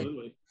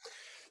 Absolutely.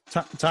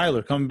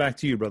 Tyler, coming back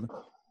to you, brother.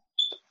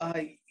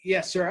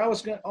 Yes, sir. I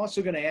was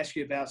also going to ask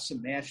you about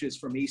some matches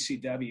from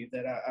ECW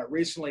that I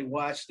recently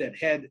watched that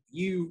had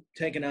you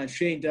taking on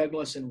Shane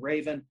Douglas and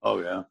Wre-Wind. Oh,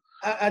 yeah.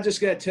 I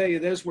just got to tell you,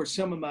 those were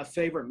some of my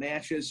favorite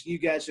matches. You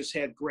guys just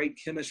had great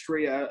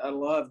chemistry. I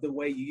love the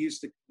way you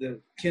used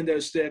the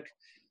kendo stick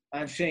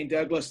on Shane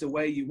Douglas, the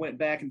way you went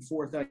back and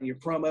forth on your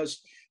promos.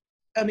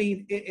 I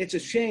mean, it's a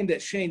shame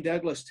that Shane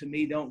Douglas, to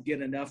me, don't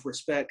get enough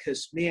respect,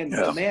 because, man,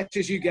 the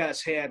matches you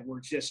guys had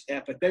were just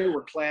epic. They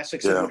were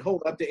classics that would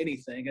hold up to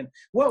anything. And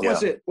what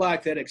was it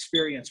like, that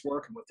experience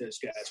working with those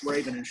guys,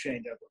 Wre-Wind and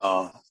Shane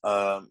Douglas?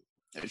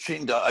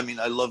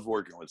 I love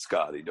working with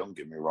Scotty. Don't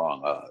get me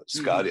wrong.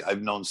 Scotty,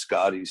 I've known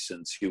Scotty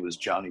since he was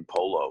Johnny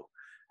Polo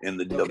in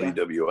the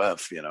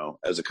WWF,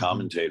 as a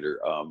commentator.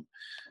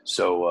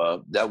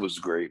 So that was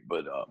great.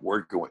 But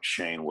working with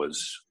Shane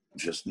was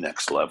just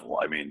next level.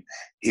 I mean,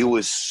 he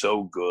was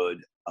so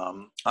good.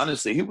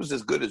 Honestly, he was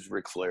as good as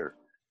Ric Flair.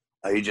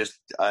 He just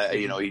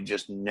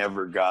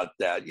never got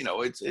that.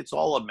 It's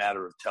all a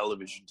matter of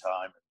television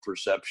time and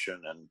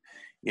perception, and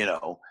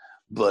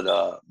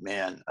but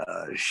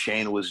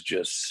Shane was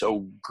just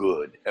so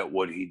good at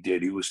what he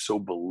did. He was so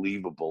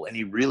believable, and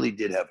he really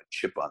did have a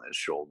chip on his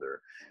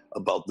shoulder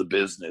about the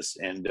business.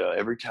 And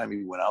every time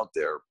he went out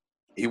there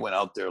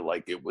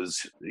like it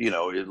was,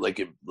 like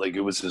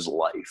it was his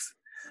life.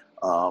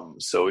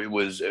 So it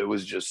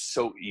was just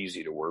so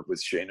easy to work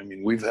with Shane. I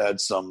mean, we've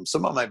had some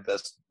of my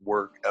best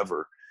work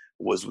ever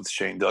was with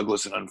Shane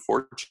Douglas, and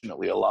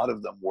unfortunately a lot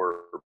of them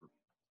were,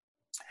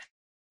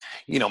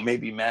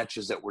 maybe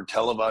matches that were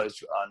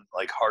televised on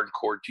like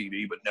hardcore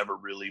TV, but never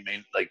really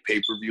made like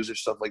pay-per-views or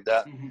stuff like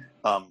that.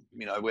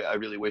 Mm-hmm. I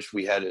really wish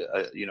we had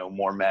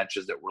more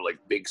matches that were like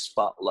big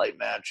spotlight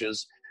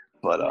matches,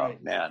 but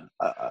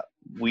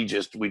we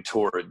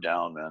tore it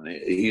down, man.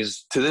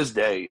 He's, to this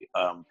day,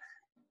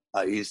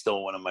 he's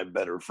still one of my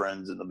better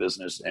friends in the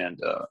business, and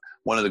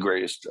one of the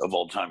greatest of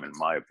all time, in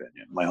my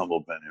opinion, my humble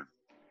opinion.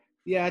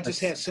 Yeah, I just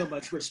had so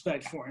much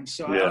respect for him.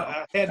 So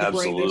I had to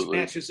bring those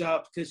matches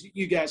up, because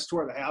you guys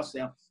tore the house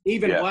down.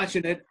 Even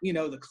watching it,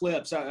 the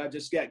clips, I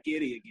just got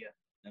giddy again.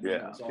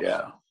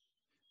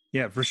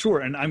 Yeah, for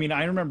sure. And I mean,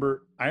 I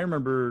remember,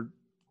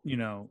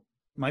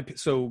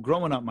 so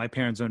growing up, my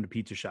parents owned a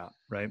pizza shop,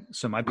 right?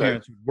 So my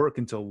parents would work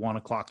until 1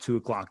 o'clock, 2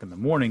 o'clock in the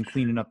morning,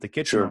 cleaning up the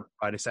kitchen on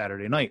Friday,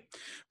 Saturday night.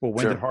 Well,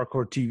 when did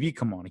hardcore TV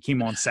come on? It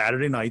came on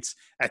Saturday nights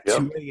at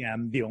 2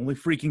 a.m. The only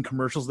freaking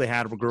commercials they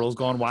had were Girls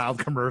Gone Wild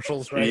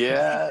commercials, right?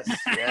 Yes,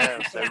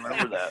 I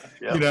remember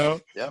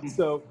that. Yep.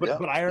 So,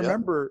 but I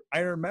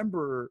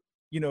remember,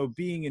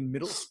 being in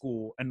middle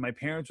school, and my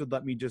parents would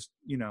let me just,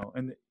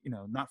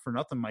 not for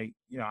nothing,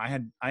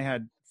 I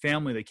had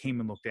family that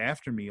came and looked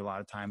after me a lot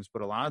of times,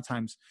 but a lot of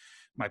times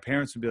my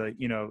parents would be like,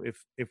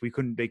 if they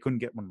couldn't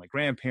get one of my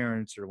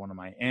grandparents or one of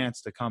my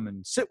aunts to come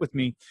and sit with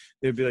me,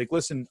 they'd be like,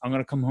 listen, I'm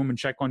going to come home and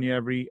check on you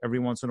every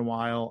once in a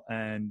while.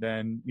 And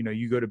then,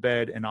 you go to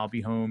bed and I'll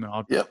be home and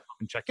I'll come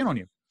and check in on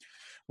you.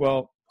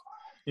 Well,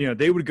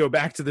 they would go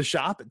back to the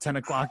shop at 10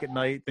 o'clock at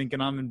night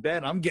thinking I'm in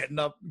bed. I'm getting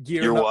up,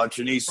 gearing You're up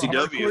watching for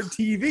ECW. hardcore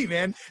TV,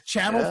 man.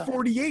 Channel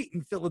 48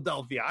 in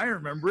Philadelphia. I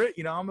remember it.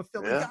 I'm a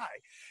Philly guy,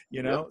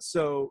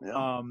 So,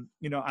 and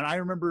I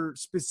remember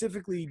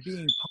specifically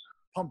being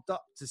pumped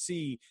up to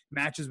see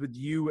matches with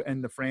you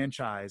and the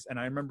franchise. And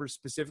I remember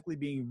specifically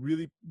being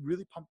really,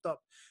 really pumped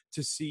up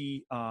to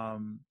see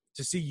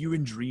you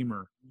and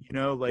Dreamer,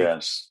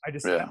 Yes.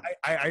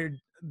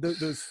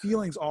 Those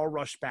feelings all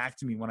rush back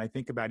to me when I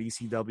think about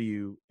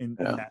ECW in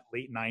that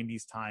late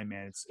 90s time,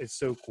 man. It's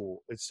so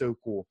cool. It's so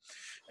cool.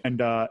 And,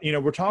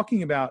 we're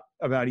talking about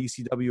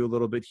ECW a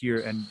little bit here.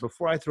 And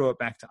before I throw it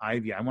back to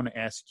Ivy, I want to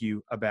ask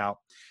you about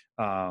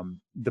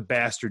the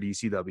bastard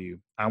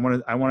ECW. I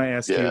want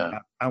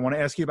to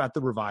ask you about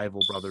the Revival,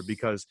 brother,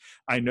 because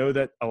I know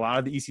that a lot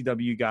of the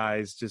ECW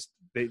guys just,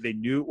 they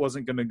knew it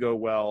wasn't going to go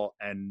well.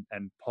 And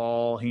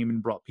Paul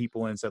Heyman brought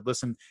people in and said,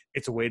 listen,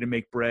 it's a way to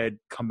make bread,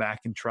 come back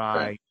and try.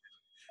 Right.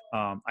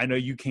 I know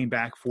you came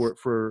back for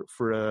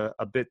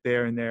a bit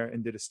there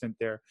and did a stint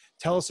there.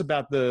 Tell us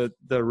about the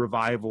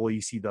Revival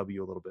ECW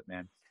a little bit,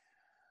 man.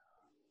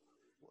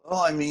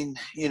 Well, I mean,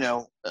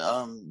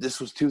 this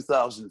was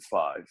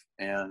 2005,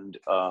 and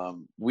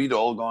we'd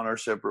all gone our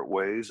separate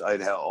ways.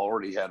 I'd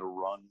already had a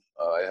run.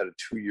 I had a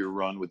 2-year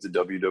run with the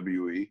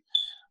WWE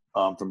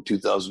from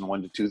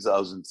 2001 to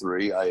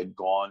 2003. I had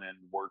gone and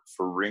worked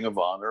for Ring of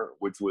Honor,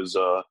 which was,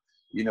 a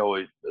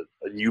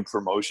new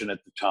promotion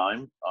at the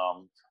time.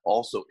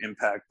 Also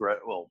Impact,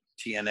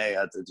 TNA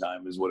at the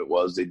time is what it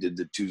was. They did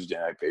the Tuesday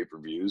night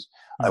pay-per-views.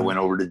 Mm-hmm. I went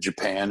over to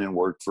Japan and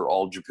worked for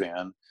All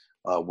Japan,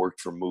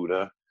 worked for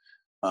Muta.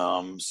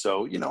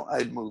 So, I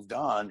had moved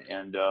on,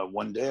 and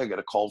one day I got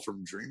a call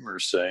from Dreamer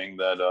saying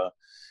that,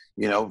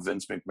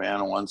 Vince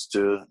McMahon wants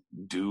to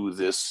do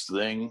this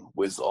thing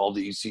with all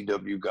the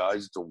ECW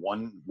guys. It's a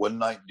one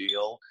night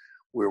deal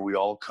where we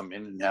all come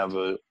in and have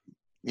a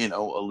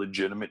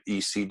legitimate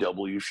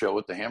ECW show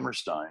at the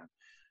Hammerstein.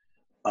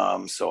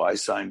 So I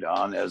signed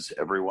on, as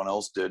everyone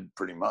else did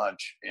pretty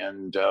much.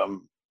 And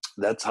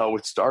that's how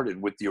it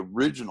started, with the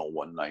original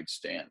one night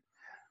stand.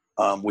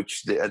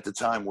 Which at the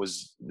time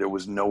there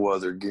was no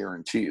other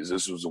guarantees.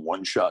 This was a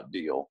one-shot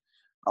deal.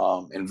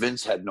 And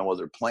Vince had no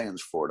other plans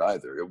for it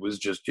either. It was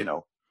just,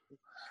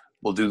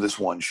 we'll do this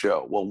one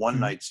show. Well, One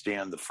Night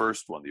Stand, the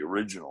first one, the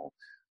original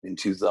in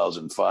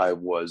 2005,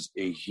 was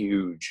a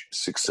huge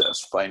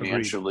success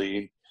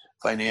financially,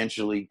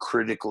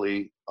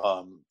 critically,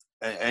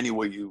 any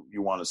way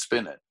you want to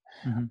spin it.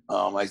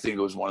 Mm-hmm. I think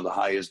it was one of the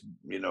highest,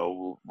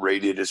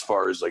 rated as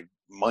far as like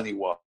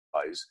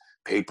money-wise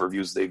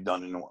pay-per-views they've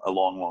done in a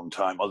long, long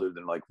time, other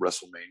than like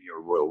WrestleMania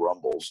or Royal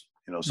Rumbles,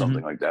 something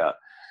mm-hmm. like that.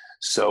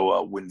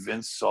 So when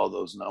Vince saw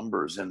those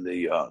numbers and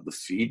the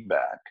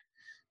feedback,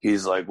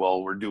 he's like,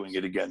 well, we're doing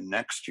it again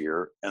next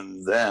year.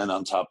 And then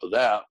on top of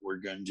that, we're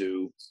going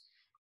to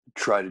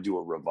try to do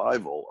a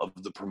revival of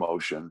the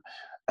promotion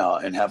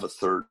and have a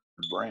third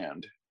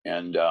brand.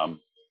 And,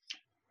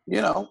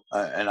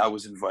 and I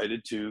was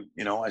invited to,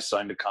 I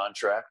signed a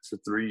contract for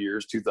 3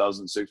 years,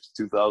 2006 to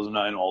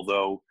 2009,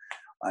 although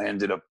I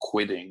ended up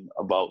quitting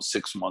about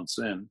 6 months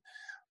in.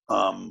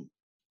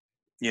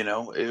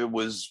 It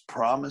was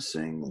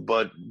promising,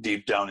 but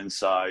deep down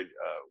inside,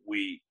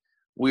 we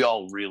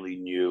all really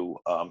knew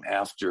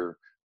after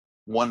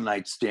One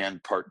Night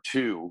Stand Part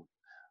 2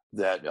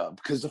 that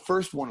because the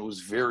first one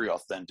was very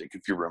authentic,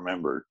 if you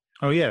remember.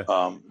 Oh yeah.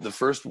 The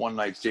first One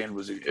Night Stand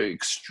was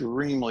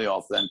extremely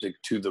authentic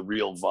to the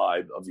real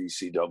vibe of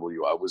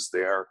ECW. I was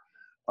there.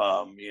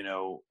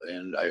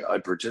 And I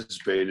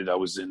participated. I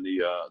was in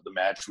the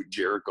match with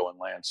Jericho and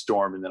Lance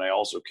Storm, and then I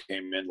also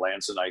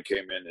Lance and I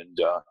came in and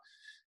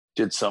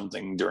did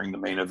something during the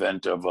main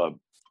event of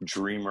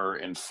Dreamer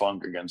and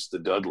Funk against the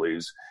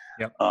Dudleys.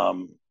 Yep.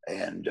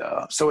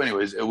 So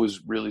anyways, it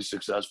was really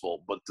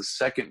successful. But the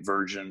second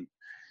version,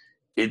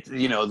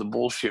 the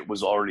bullshit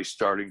was already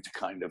starting to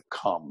kind of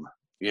come.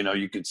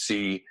 You could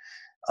see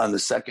on the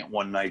second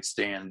One Night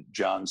Stand,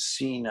 John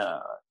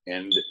Cena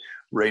and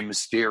Rey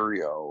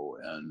Mysterio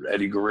and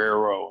Eddie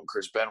Guerrero and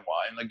Chris Benoit.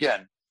 And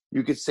again,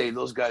 you could say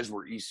those guys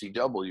were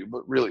ECW,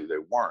 but really they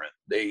weren't.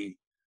 They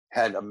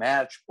had a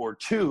match or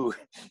two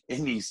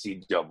in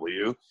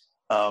ECW.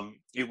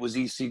 It was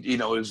it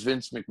was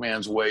Vince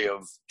McMahon's way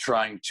of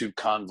trying to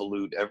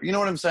convolute you know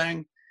what I'm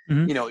saying?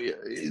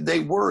 Mm-hmm. They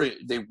were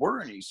in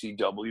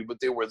ECW, but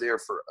they were there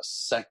for a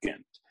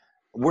second.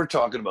 We're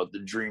talking about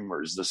the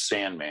Dreamers, the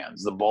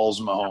Sandmans, the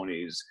Balls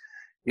Mahonies,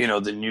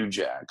 the New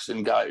Jacks,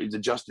 and the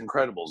Just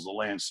Incredibles, the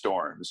Lance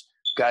Storms,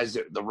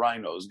 the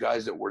Rhinos,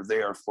 guys that were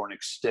there for an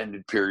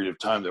extended period of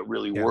time that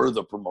really were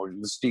the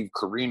promotion, the Steve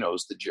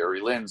Carinos, the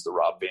Jerry Lynn's, the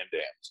Rob Van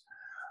Dams.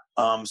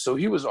 So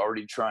he was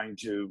already trying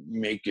to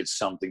make it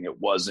something it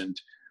wasn't.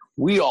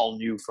 We all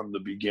knew from the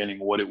beginning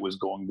what it was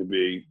going to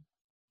be.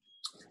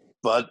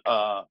 But,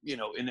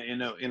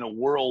 in a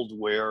world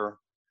where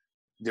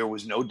there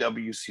was no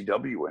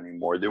WCW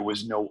anymore, there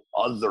was no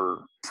other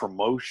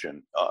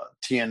promotion.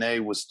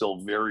 TNA was still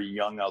very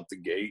young out the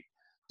gate.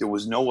 There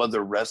was no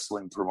other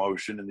wrestling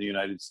promotion in the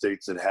United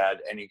States that had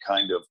any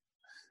kind of,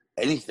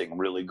 anything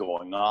really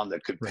going on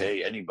that could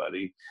pay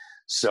anybody.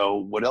 So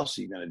what else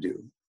are you going to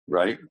do?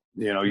 Right.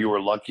 You know, you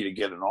were lucky to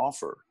get an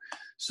offer.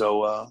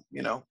 So,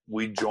 you know,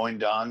 we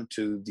joined on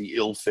to the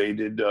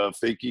ill-fated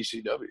fake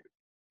ECW.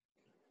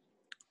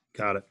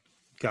 Got it.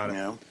 You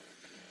know?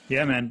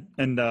 Yeah, man.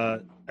 And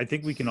I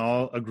think we can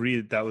all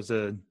agree that was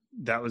a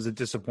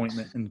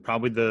disappointment, and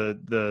probably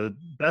the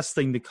best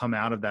thing to come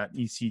out of that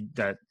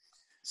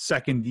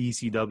second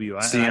ECW.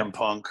 CM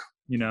Punk.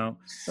 You know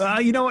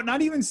what?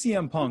 Not even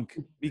CM Punk,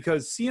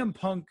 because CM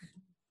Punk,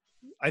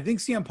 I think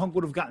CM Punk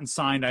would have gotten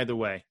signed either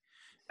way,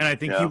 and I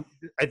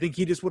think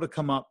he just would have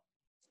come up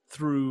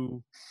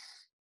through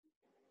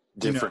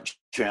different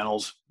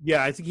channels.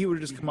 Yeah, I think he would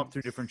have just come up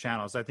through different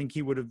channels. I think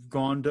he would have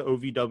gone to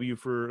OVW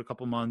for a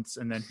couple months,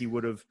 and then he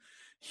would have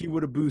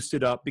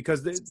boosted up,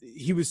 because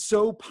he was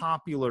so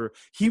popular.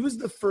 He was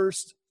the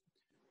first.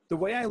 The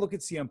way I look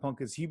at CM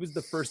Punk is he was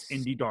the first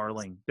indie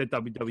darling that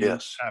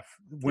WWF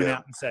went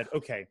out and said,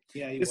 okay,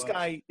 this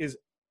guy is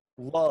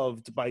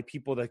loved by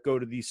people that go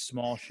to these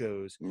small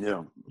shows.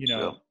 Yeah. You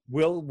know,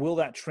 will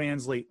that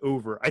translate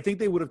over? I think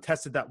they would have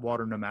tested that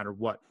water no matter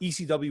what.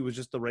 ECW was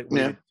just the right way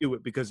to do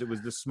it, because it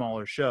was the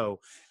smaller show.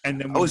 And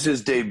then that was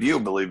his debut,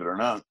 believe it or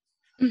not.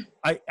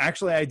 I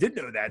did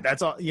know that.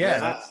 That's all.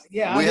 Yeah.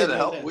 We had a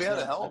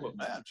hell of a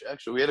match.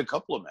 Actually, we had a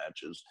couple of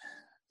matches,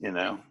 you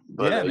know,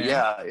 but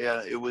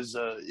it was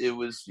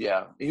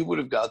he would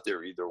have got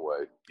there either way,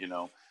 you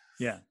know?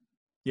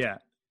 Yeah.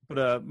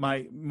 But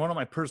one of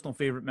my personal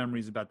favorite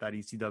memories about that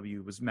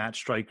ECW was Matt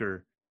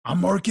Stryker. I'm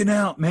marking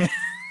out, man.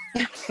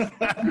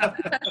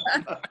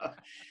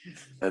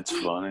 That's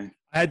funny.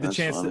 I had the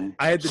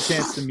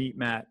chance to meet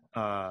Matt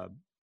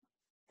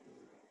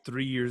 2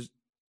 years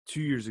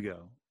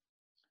ago.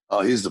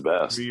 Oh, he's the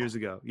best. 3 years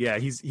ago. Yeah,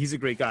 he's a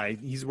great guy.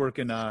 He's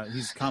working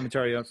he's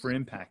commentary for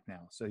Impact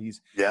now. So he's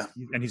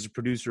a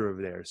producer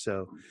over there.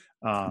 So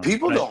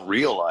people don't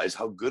realize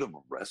how good of a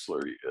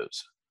wrestler he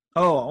is.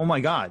 Oh my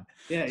God.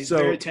 Yeah, he's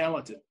very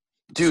talented.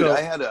 Dude,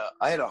 I had a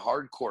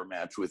hardcore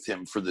match with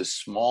him for this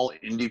small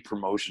indie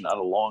promotion out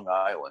of Long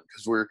Island,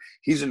 because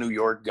he's a New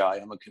York guy,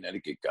 I'm a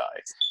Connecticut guy.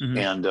 Mm-hmm.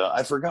 And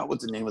I forgot what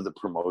the name of the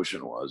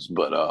promotion was,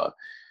 but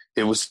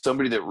it was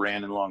somebody that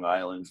ran in Long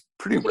Island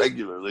pretty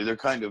regularly. They're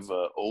kind of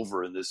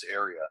over in this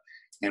area.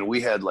 And we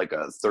had like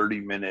a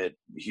 30-minute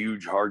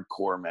huge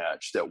hardcore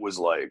match that was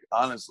like,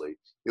 honestly,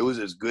 it was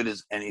as good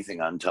as anything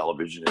on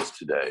television is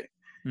today.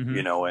 Mm-hmm.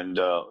 You know, and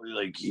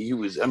like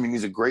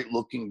he's a great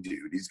looking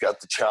dude. He's got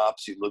the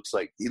chops. He looks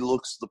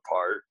the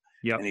part.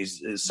 Yeah. And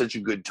he's such a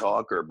good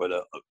talker, but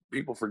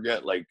people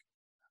forget like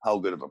how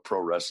good of a pro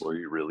wrestler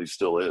he really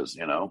still is,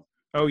 you know?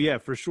 Oh yeah,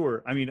 for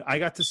sure. I mean, I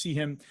got to see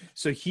him.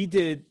 So he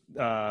did,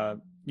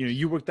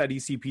 you worked that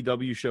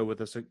ECPW show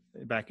with us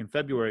back in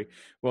February.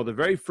 Well, the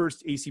very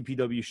first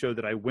ECPW show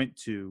that I went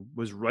to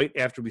was right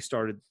after we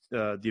started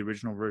the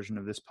original version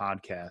of this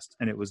podcast.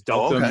 And it was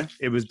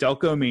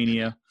Delco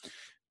Mania.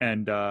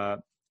 And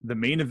the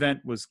main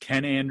event was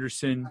Ken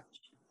Anderson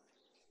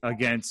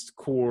against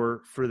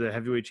Core for the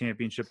heavyweight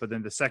championship. But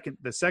then the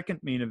second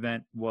main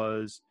event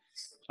was,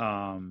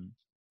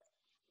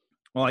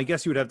 well, I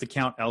guess you would have to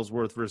count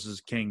Ellsworth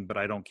versus King, but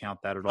I don't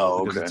count that at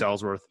all because it's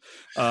Ellsworth.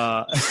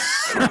 But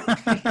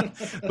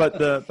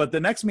the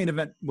next main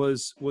event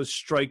was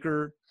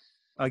Stryker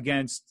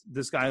against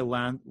this guy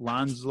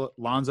Lonzo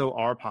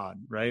Arpad,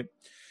 right?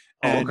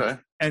 And,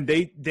 and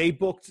they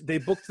booked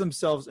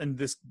themselves in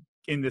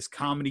this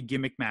comedy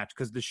gimmick match,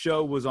 because the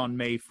show was on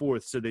May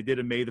 4th, so they did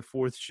a May the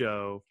 4th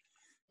show,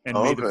 and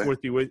May the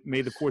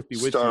 4th be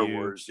with Star you.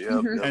 Wars,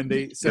 yeah. And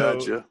they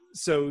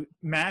so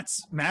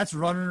Matt's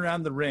running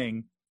around the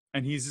ring,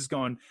 and he's just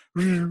going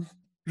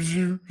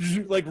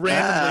like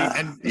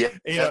randomly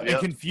and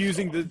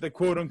confusing the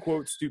quote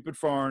unquote stupid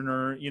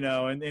foreigner, you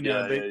know, and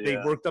they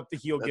worked up the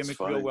heel gimmick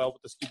real well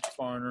with the stupid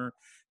foreigner,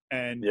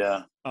 and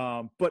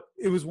but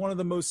it was one of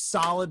the most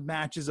solid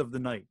matches of the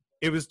night.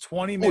 It was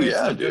 20 minutes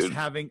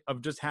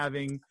of just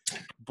having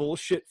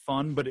bullshit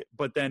fun,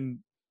 but then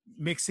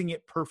mixing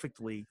it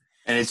perfectly.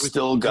 And it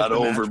still got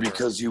over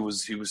because he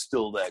was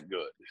still that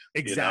good.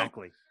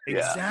 Exactly. You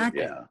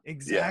know?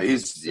 Exactly.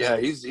 Yeah.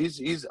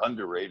 He's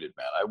underrated,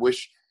 man. I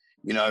wish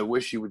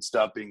he would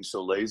stop being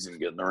so lazy and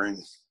get in the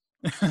ring.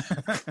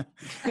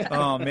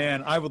 Oh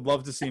man, I would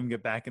love to see him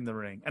get back in the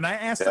ring. And I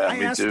asked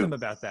him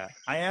about that.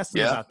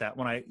 About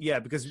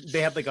that because they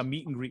had like a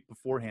meet and greet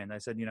beforehand. I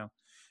said,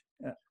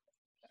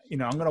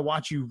 I'm going to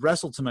watch you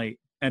wrestle tonight,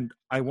 and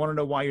I want to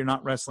know why you're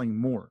not wrestling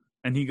more.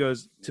 And he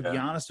goes, to be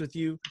honest with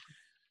you,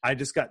 I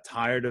just got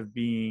tired of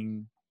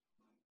being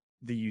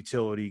the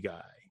utility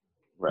guy.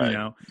 Right. You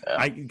know,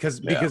 because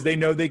they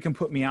know they can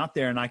put me out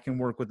there and I can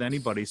work with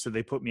anybody. So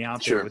they put me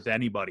out there with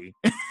anybody.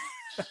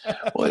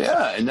 Well,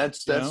 yeah. And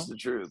that's the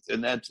truth.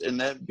 And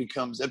that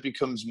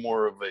becomes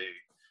more of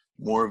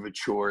a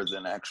chore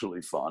than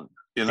actually fun,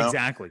 you know?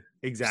 Exactly.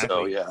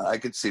 So yeah, I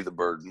could see the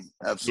burden.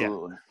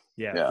 Absolutely.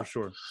 Yeah, for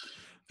sure.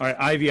 All right,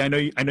 Ivy, I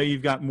know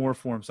you've got more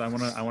for him, so I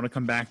want to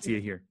come back to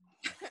you here.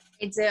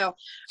 I do.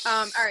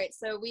 All right,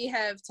 so we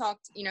have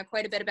talked,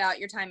 quite a bit about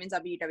your time in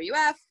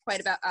WWF,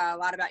 a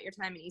lot about your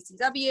time in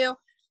ECW.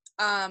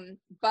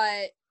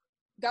 But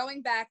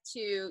going back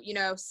to, you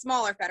know,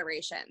 smaller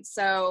federations.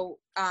 So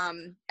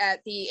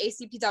at the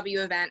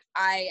ACPW event,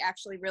 I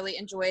actually really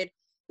enjoyed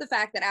the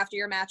fact that after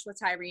your match with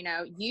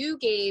Tyreno, you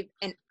gave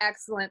an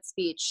excellent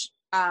speech,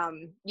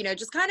 you know,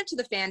 just kind of to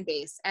the fan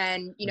base.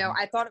 And, you know,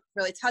 I thought it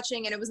was really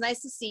touching, and it was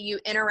nice to see you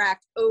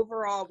interact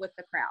overall with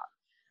the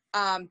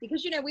crowd.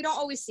 Because, you know, we don't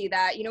always see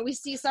that. You know, we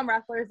see some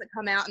wrestlers that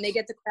come out and they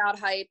get the crowd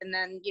hype, and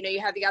then, you know,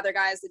 you have the other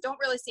guys that don't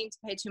really seem to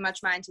pay too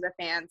much mind to the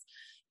fans.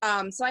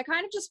 So I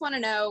kind of just want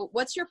to know,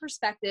 what's your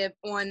perspective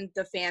on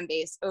the fan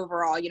base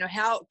overall? You know,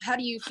 how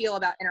do you feel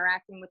about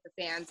interacting with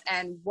the fans,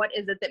 and what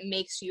is it that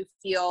makes you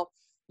feel,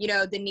 you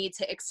know, the need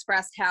to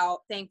express how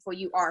thankful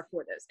you are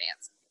for those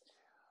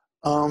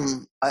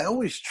fans? I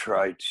always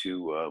try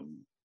to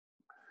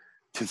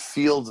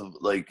feel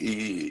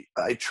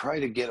I try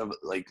to get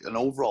an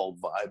overall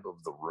vibe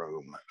of the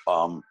room.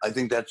 I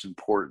think that's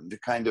important to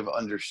kind of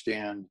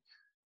understand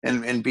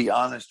and be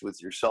honest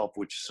with yourself,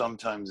 which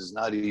sometimes is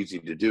not easy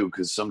to do,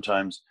 because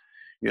sometimes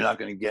you're not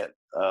going to get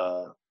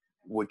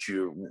what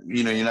you're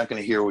not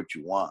going to hear what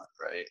you want,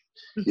 right?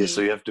 Yeah,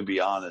 so you have to be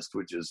honest,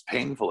 which is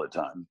painful at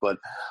times. But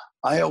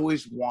I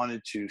always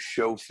wanted to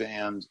show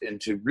fans and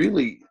to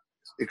really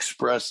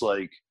express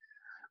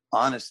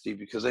honesty,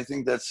 because I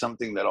think that's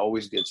something that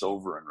always gets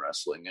over in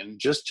wrestling. And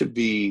just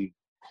to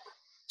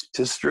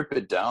strip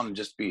it down and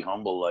just be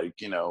humble,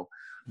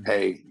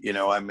 hey,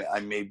 I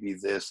may be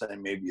this, I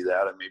may be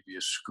that, I may be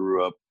a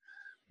screw up,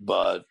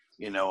 but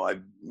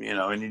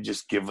and you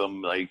just give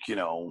them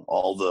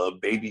all the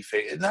baby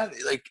face. Not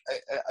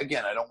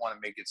again, I don't want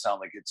to make it sound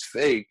like it's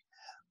fake,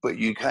 but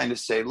you kind of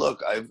say,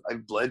 look,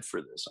 I've bled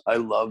for this. I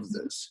love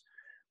this.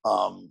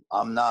 I'm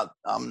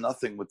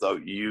nothing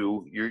without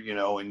you.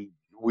 And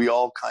we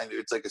all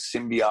it's like a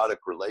symbiotic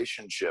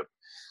relationship.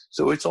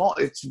 So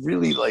it's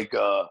really like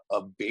a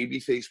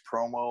babyface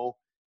promo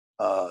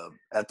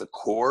at the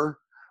core,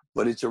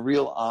 but it's a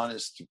real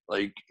honest,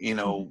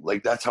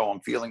 that's how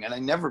I'm feeling. And I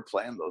never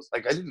planned those. I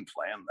didn't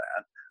plan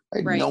that. I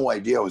had no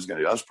idea I was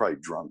probably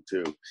drunk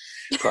too,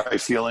 probably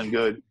feeling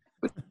good.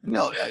 But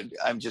no,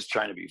 I'm just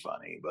trying to be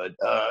funny. But,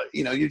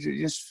 you're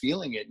just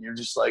feeling it, and you're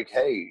just like,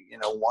 hey,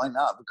 why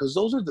not? Because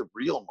those are the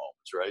real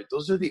moments, right?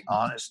 Those are the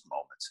honest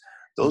moments.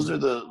 Those are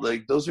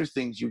those are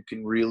things you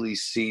can really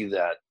see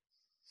that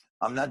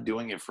I'm not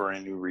doing it for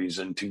any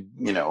reason to,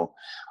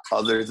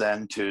 other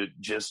than to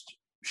just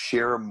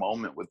share a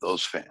moment with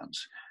those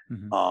fans.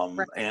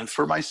 And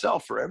for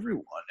myself, for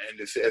everyone. And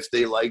if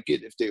they like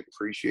it, if they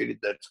appreciate it,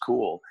 that's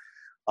cool.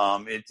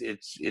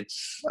 It's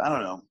I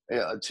don't know.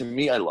 Yeah, to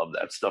me, I love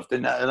that stuff.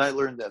 And I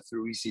learned that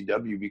through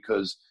ECW,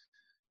 because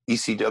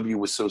ECW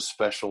was so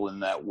special in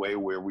that way,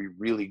 where we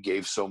really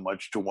gave so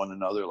much to one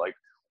another.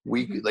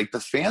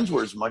 The fans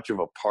were as much of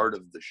a part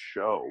of the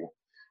show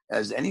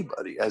as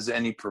anybody, as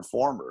any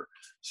performer.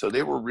 So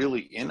they were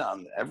really in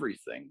on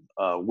everything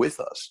with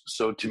us.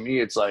 So to me,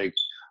 it's like,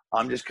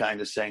 I'm just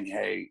kind of saying,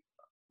 hey,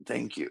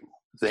 thank you.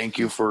 Thank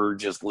you for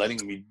just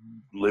letting me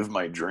live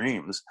my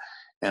dreams.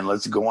 And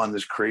let's go on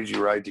this crazy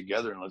ride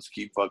together, and let's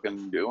keep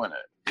fucking doing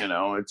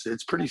it.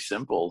 It's pretty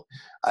simple.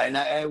 And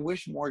I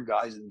wish more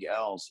guys and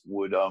gals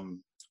would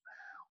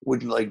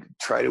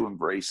try to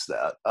embrace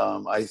that.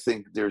 I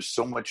think there's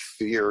so much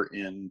fear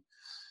in,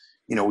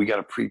 we got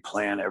to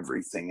pre-plan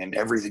everything, and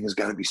everything has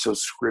got to be so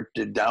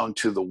scripted down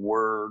to the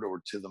word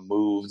or to the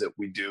move that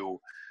we do,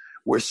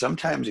 where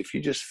sometimes if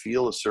you just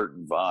feel a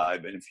certain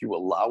vibe, and if you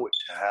allow it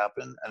to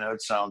happen, I know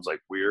it sounds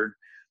weird,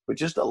 but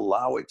just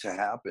allow it to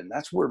happen,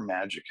 that's where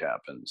magic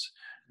happens.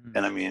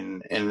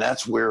 And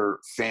that's where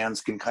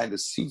fans can kind of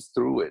see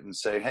through it and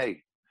say,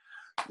 hey,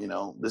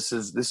 this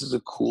is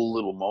a cool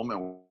little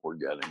moment we're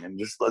getting, and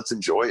just let's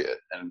enjoy it.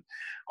 And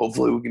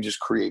hopefully we can just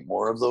create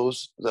more of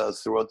those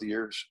throughout the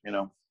years.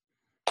 Sure.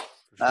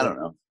 I don't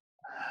know.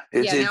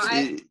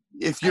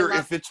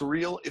 If it's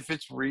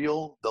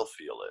real, they'll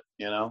feel it.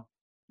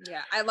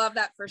 Yeah, I love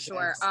that for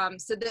sure.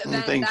 So the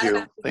event,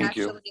 Thank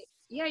you.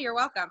 Yeah, you're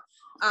welcome.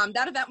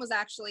 That event was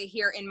actually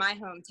here in my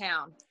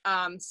hometown.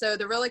 So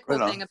the really cool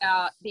thing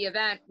about the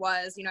event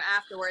was,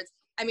 afterwards,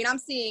 I'm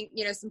seeing,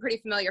 some pretty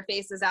familiar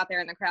faces out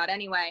there in the crowd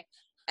anyway.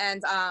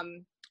 And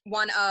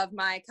one of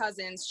my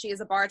cousins, she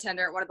is a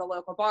bartender at one of the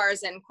local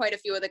bars, and quite a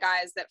few of the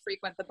guys that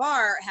frequent the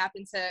bar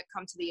happened to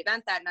come to the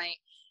event that night.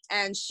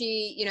 And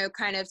she,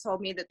 kind of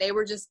told me that they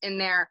were just in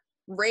there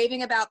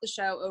raving about the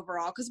show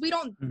overall, because we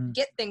don't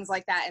get things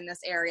like that in this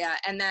area.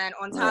 And then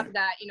on top of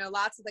that,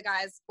 lots of the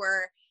guys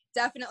were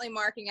definitely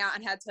marking out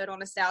and had total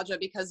nostalgia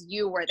because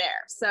you were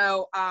there.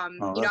 So, I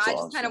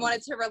just kind of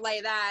wanted to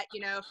relay that,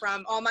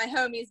 from all my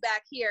homies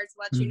back here, to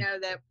let you know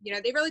that,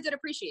 they really did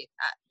appreciate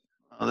that.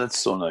 Oh, that's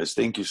so nice.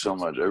 Thank you so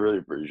much. I really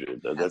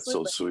appreciate that. Absolutely. That's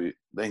so sweet.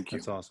 Thank you.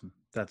 That's awesome.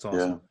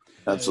 Yeah,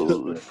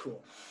 absolutely. Very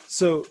cool.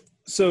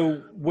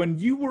 So when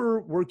you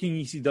were working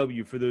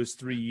ECW for those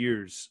 3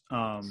 years,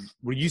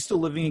 were you still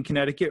living in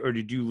Connecticut, or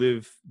did you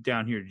live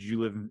down here? Did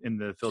you live in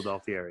the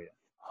Philadelphia area?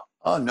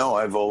 Oh, no,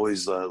 I've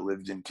always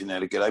lived in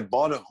Connecticut. I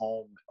bought a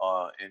home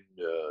in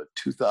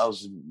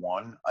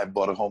 2001. I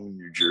bought a home in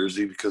New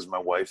Jersey because my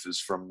wife is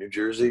from New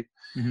Jersey.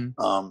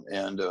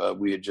 And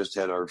we had just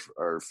had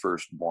our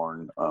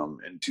firstborn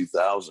in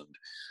 2000.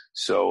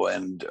 So,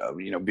 and,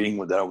 being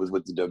with that, I was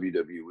with the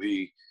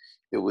WWE.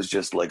 It was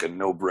just like a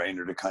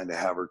no-brainer to kind of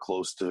have her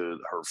close to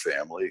her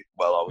family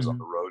while I was on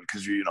the road.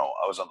 Because,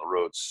 I was on the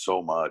road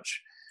so much.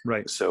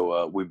 Right.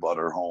 So we bought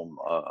our home,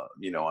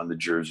 on the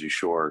Jersey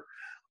Shore.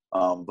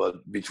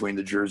 But between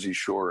the Jersey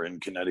Shore and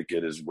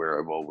Connecticut is where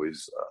I've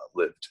always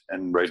lived.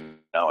 And right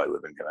now I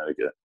live in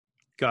Connecticut.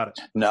 Got it.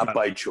 Not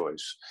by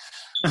choice.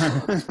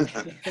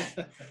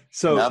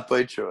 So not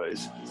by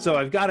choice. So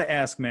I've got to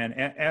ask, man,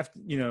 after,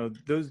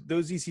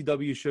 those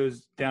ECW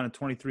shows down at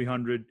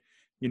 2300,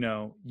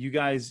 you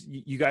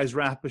guys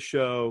wrap a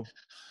show,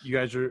 you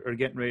guys are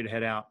getting ready to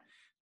head out.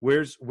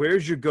 Where's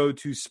your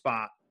go-to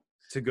spot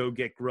to go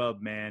get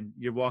grub, man?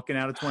 You're walking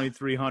out of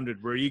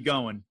 2300. Where are you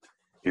going?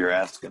 You're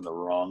asking the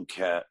wrong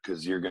cat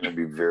because you're going to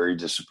be very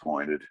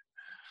disappointed.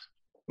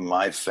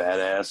 My fat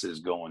ass is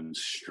going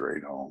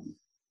straight home.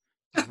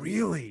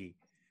 Really?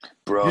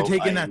 Bro, you're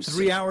taking that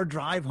 3-hour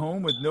drive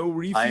home with no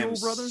refuel,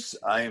 brother?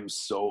 I am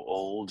so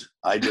old.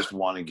 I just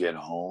want to get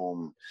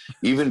home.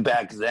 Even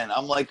back then,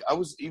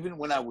 even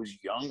when I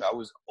was young, I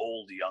was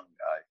old young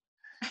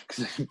guy.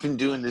 Because I've been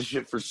doing this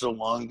shit for so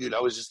long, dude. I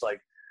was just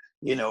like,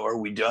 are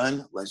we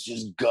done? Let's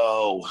just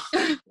go.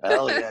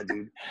 Hell yeah,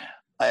 dude.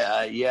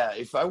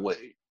 If I would,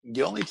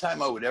 the only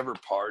time I would ever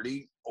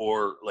party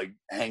or like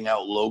hang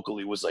out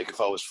locally was like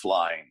if I was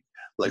flying.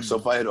 Like, so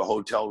if I had a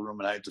hotel room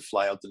and I had to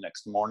fly out the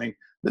next morning,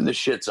 then the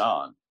shit's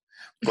on.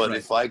 But right.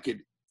 if I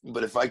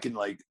can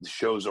like the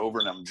show's over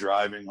and I'm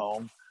driving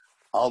home,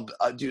 I've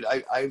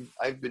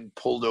been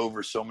pulled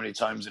over so many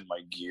times in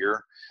my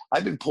gear.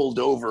 I've been pulled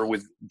over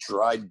with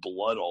dried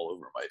blood all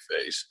over my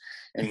face.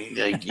 And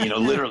like,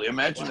 literally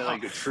imagine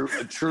like a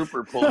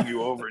trooper pulling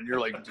you over and you're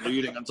like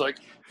bleeding. It's like,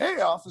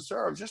 hey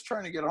officer, I was just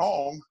trying to get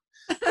home.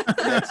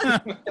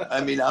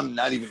 I'm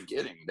not even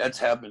kidding. That's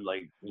happened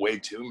like way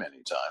too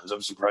many times.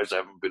 I'm surprised I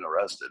haven't been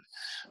arrested.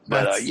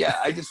 But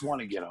I just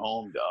want to get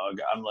home, dog.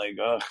 I'm like,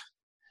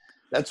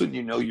 that's when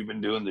you've been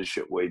doing this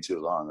shit way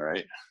too long,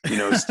 right?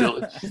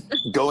 Still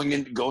going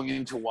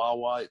into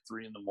Wawa at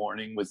 3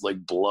 a.m. with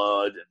like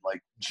blood and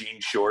like jean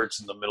shorts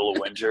in the middle of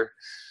winter.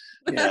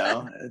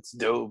 It's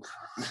dope.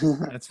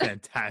 That's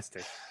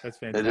fantastic. That's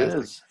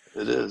fantastic.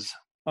 It is.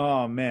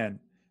 Oh man.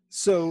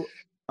 So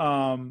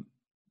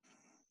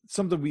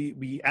something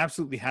we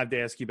absolutely have to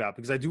ask you about,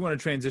 because I do want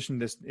to transition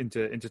this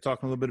into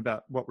talking a little bit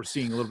about what we're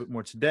seeing a little bit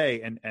more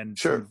today and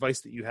sure. some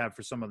advice that you have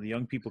for some of the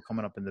young people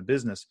coming up in the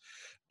business.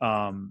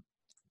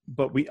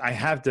 But I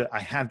have to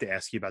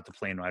ask you about the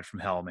plane ride from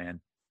hell, man.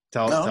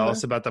 Tell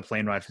us about the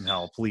plane ride from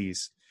hell,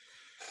 please.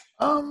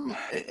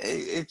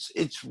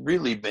 It's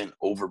really been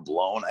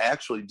overblown. I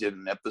actually did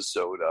an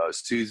episode,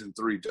 season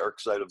 3, Dark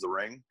Side of the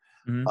Ring.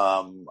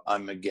 Mm-hmm.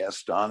 I'm a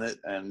guest on it,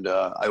 and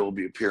I will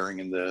be appearing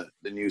in the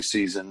new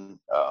season.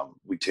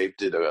 We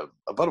taped it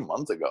about a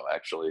month ago,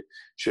 actually.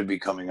 Should be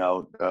coming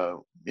out,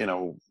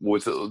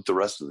 with the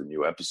rest of the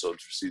new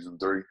episodes for season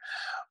 3.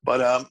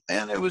 But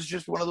and it was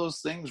just one of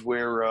those things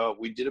where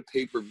we did a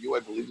pay-per-view. I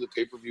believe the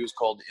pay-per-view is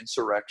called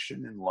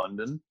Insurrection in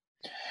London.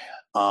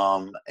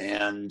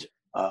 And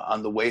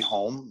on the way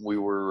home, we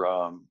were,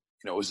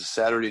 it was a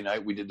Saturday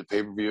night. We did the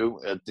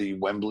pay-per-view at the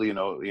Wembley,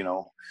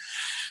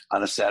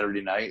 on a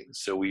Saturday night.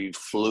 So we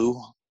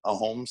flew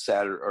home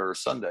Saturday or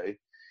Sunday,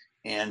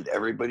 and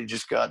everybody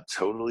just got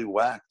totally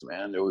whacked,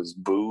 man. There was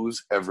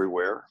booze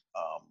everywhere.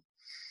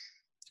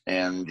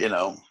 And,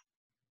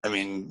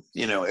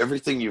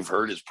 everything you've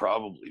heard is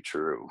probably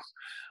true,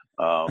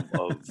 of,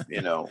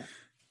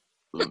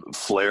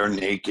 Flair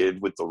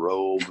naked with the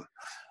robe.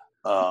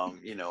 I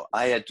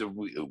had to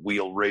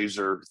wheel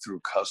Razor through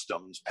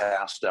customs,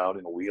 passed out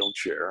in a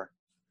wheelchair.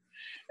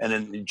 And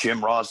then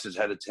Jim Ross has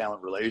had a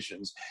talent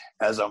relations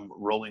as I'm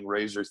rolling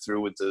Razor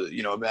through with the,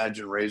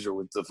 imagine Razor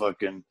with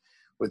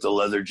the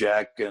leather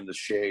jacket and the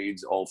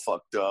shades all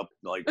fucked up,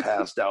 like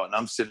passed out. And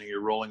I'm sitting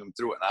here rolling him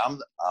through it. And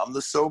I'm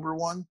the sober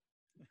one.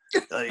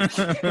 Like,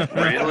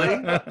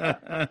 really?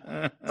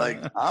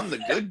 Like, I'm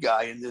the good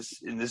guy in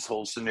this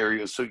whole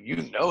scenario. So,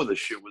 the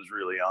shit was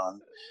really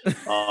on.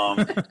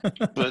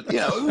 But,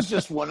 it was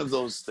just one of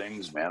those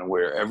things, man,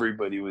 where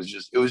everybody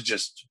was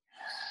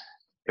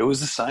it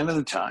was a sign of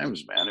the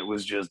times, man. It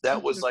was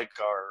that was like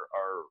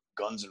our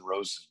Guns N'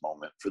 Roses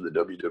moment for the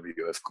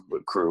WWF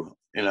crew.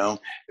 It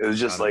was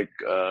just like,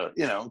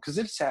 because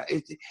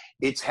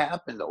it's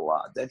happened a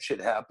lot. That shit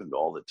happened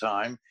all the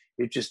time.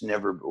 It just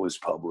never was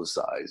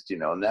publicized,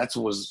 and that's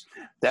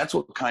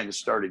what kind of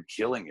started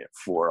killing it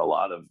for a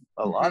lot of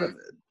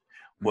it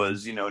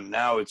was,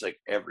 now it's like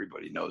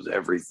everybody knows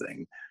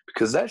everything,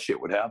 because that shit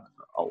would happen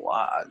a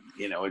lot.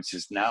 It's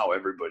just now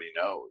everybody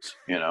knows,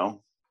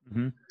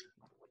 Mm-hmm.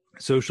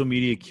 Social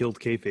media killed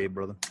kayfabe,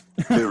 brother.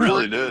 It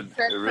really did.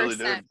 It really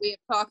did. We've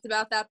talked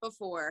about that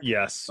before.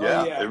 Yes.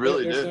 Yeah, it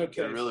really did.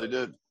 It really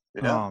did.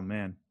 Yeah. Oh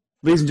man,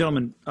 ladies and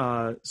gentlemen.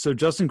 So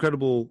Justin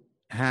Credible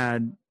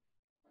had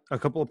a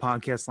couple of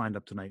podcasts lined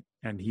up tonight,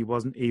 and he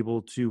wasn't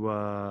able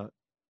to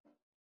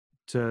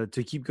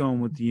keep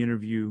going with the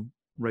interview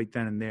right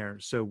then and there.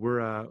 So we're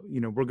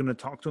going to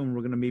talk to him.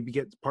 We're going to maybe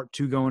get part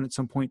 2 going at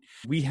some point.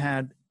 We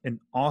had an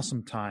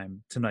awesome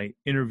time tonight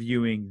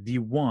interviewing the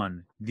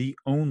one, the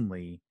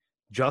only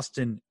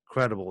Justin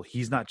Credible.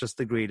 He's not just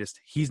the greatest.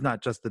 He's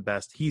not just the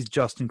best. He's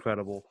just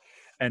incredible.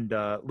 And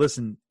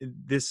listen,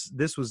 this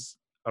was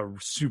a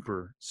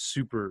super,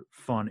 super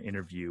fun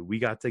interview. We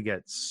got to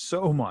get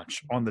so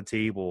much on the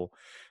table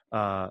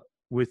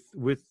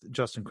with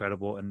Justin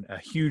Credible, and a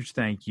huge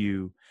thank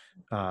you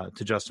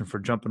to Justin for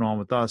jumping on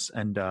with us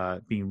and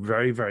being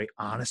very, very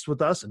honest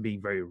with us and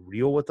being very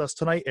real with us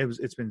tonight.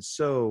 It's been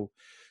so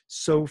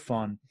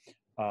fun.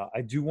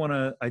 I do want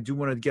to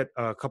get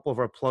a couple of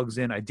our plugs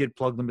in. I did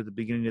plug them at the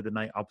beginning of the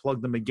night. I'll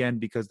plug them again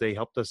because they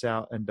helped us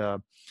out and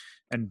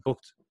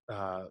booked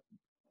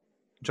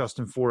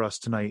Justin for us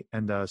tonight.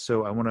 And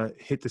so I want to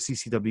hit the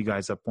CCW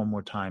guys up one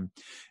more time.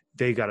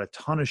 They got a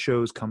ton of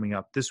shows coming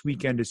up. This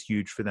weekend is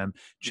huge for them.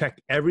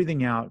 Check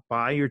everything out.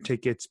 Buy your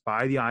tickets.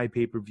 Buy the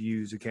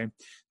iPay-per-views, okay?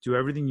 Do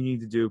everything you need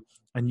to do.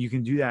 And you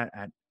can do that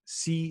at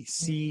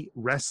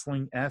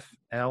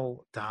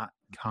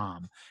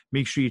ccwrestlingfl.com.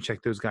 Make sure you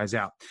check those guys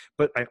out.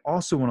 But I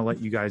also want to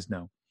let you guys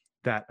know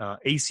that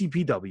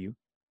ACPW,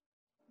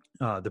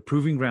 the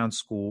Proving Ground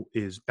School,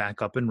 is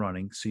back up and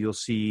running. So you'll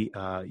see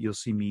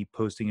me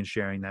posting and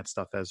sharing that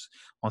stuff as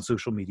on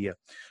social media.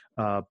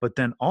 But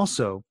then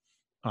also,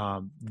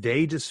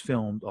 they just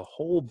filmed a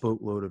whole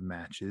boatload of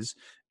matches,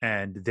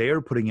 and they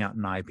are putting out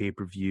an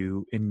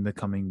iPay-per-view in the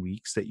coming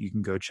weeks that you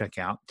can go check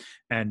out.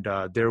 And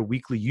their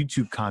weekly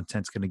YouTube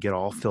content's going to get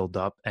all filled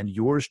up. And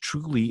yours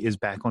truly is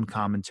back on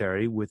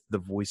commentary with the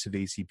voice of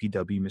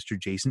ACPW, Mr.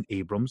 Jason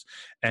Abrams.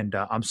 And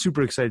I'm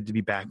super excited to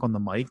be back on the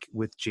mic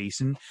with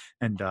Jason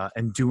and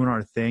doing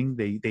our thing.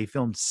 They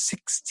filmed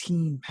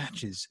 16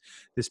 matches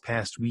this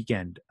past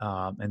weekend,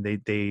 and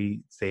they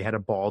had a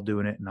ball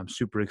doing it. And I'm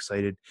super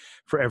excited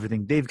for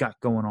everything they've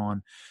got going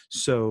on.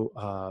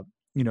 So,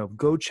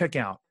 go check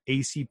out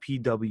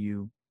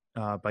ACPW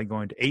by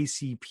going to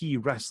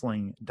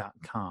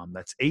acpwrestling.com.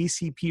 That's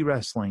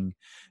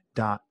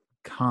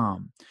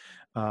acpwrestling.com.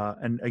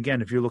 And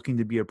again, if you're looking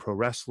to be a pro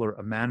wrestler,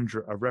 a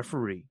manager, a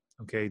referee,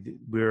 okay,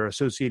 we're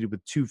associated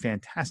with 2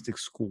 fantastic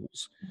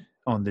schools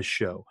on this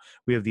show.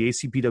 We have the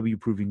ACPW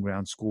Proving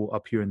Ground School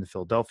up here in the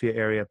Philadelphia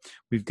area.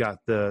 We've got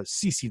the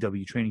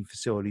CCW training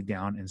facility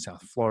down in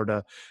South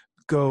Florida.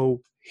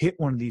 Go hit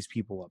one of these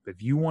people up.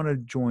 If you want to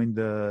join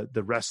the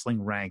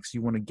wrestling ranks,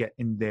 you want to get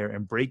in there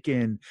and break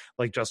in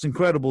like Justin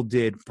Credible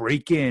did,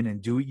 break in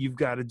and do what you've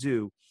got to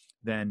do,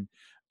 then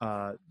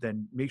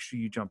make sure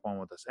you jump on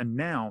with us. And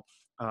now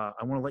I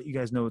want to let you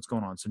guys know what's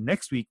going on. So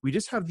next week we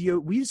just have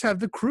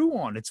the crew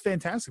on. It's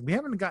fantastic. We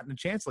haven't gotten a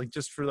chance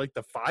just for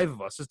the 5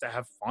 of us just to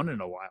have fun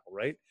in a while,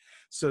 right?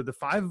 So the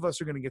 5 of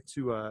us are going to get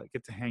to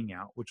hang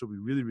out, which will be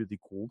really, really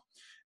cool.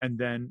 And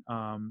then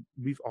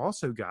we've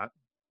also got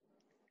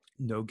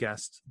no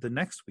guest the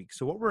next week.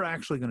 So what we're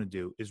actually going to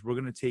do is we're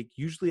going to take,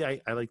 usually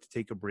I like to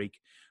take a break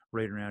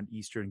right around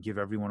Easter and give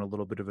everyone a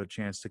little bit of a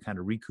chance to kind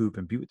of recoup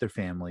and be with their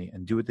family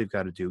and do what they've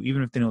got to do,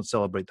 even if they don't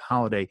celebrate the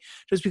holiday,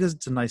 just because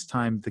it's a nice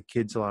time. The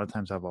kids a lot of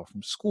times have off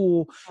from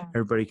school.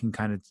 Everybody can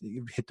kind of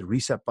hit the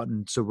reset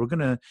button. So we're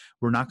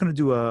not going to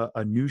do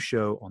a new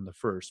show on the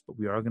 1st, but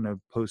we are going to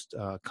post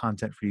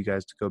content for you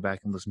guys to go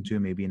back and listen to,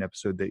 maybe an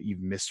episode that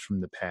you've missed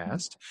from the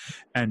past.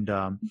 And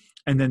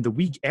then the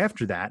week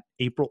after that,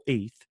 April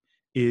 8th,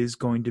 is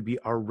going to be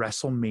our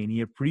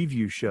WrestleMania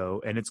preview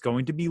show, and it's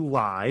going to be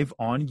live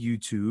on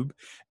YouTube.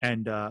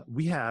 And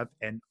we have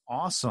an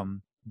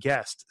awesome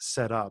guest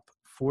set up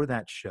for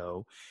that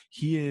show.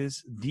 He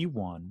is the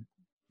one,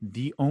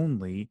 the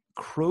only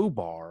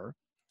Crowbar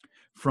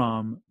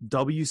from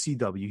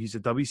WCW. He's a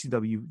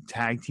WCW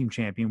tag team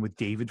champion with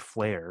David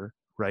Flair,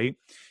 right?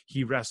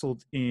 He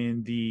wrestled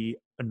in the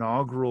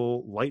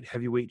inaugural light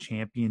heavyweight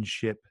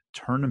championship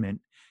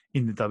tournament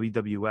in the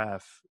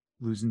WWF,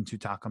 losing to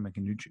Taka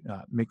Mikinuchu.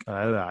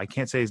 I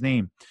can't say his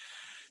name.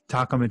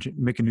 Taka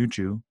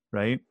Mikinuchu,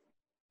 right?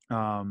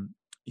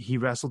 He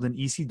wrestled in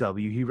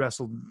ECW. He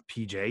wrestled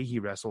PJ. He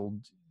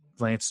wrestled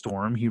Lance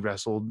Storm. He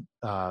wrestled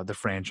the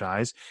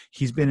franchise.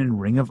 He's been in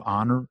Ring of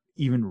Honor.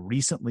 Even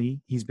recently,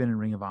 he's been in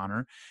Ring of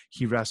Honor.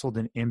 He wrestled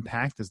in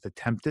Impact as the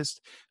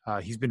Tempest.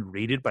 He's been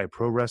rated by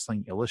Pro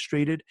Wrestling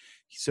Illustrated.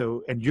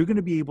 So, and you're going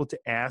to be able to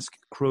ask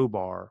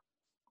Crowbar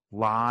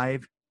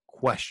live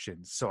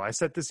questions. So I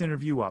set this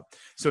interview up.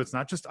 So it's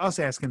not just us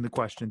asking the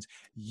questions.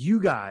 You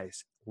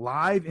guys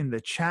live in the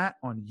chat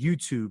on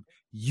YouTube,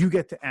 you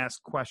get to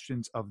ask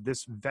questions of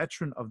this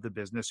veteran of the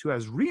business who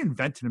has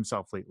reinvented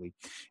himself lately.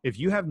 If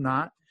you have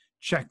not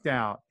checked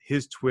out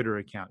his Twitter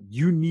account,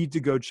 you need to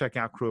go check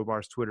out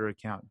Crowbar's Twitter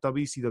account,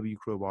 WCW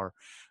Crowbar.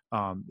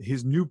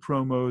 His new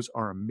promos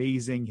are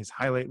amazing. His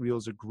highlight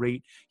reels are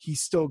great.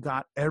 He's still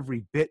got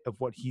every bit of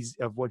what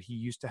he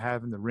used to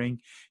have in the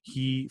ring.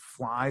 He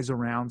flies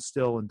around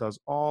still and does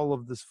all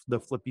of the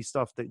flippy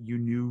stuff that you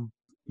knew,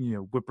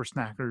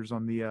 whippersnackers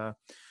on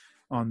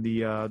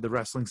the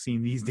wrestling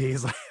scene these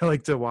days I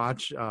like to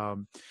watch.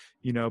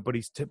 but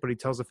he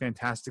tells a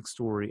fantastic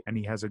story, and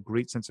he has a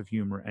great sense of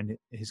humor, and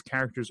his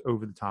character's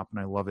over the top, and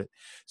I love it.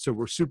 So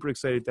we're super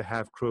excited to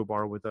have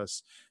Crowbar with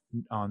us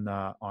on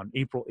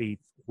April 8th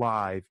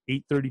live,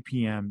 8:30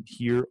 p.m.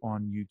 here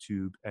on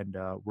YouTube, and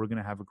we're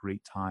gonna have a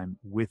great time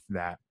with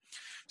that.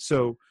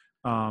 So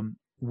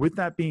with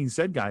that being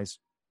said, guys,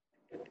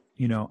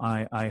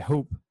 I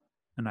hope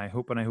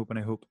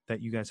that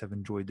you guys have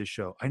enjoyed this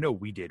show. I know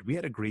we did. We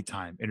had a great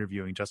time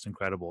interviewing Justin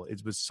Credible.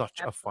 It was such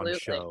a fun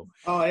show.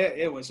 Oh,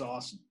 it was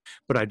awesome.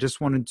 But I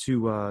just wanted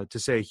to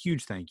say a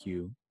huge thank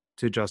you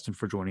to Justin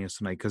for joining us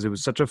tonight, because it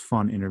was such a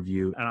fun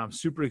interview, and I'm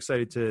super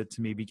excited to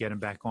maybe get him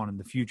back on in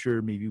the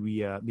future. Maybe we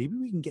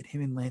can get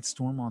him and Lance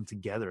Storm on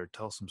together,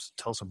 tell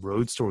some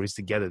road stories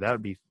together. That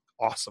would be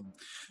awesome.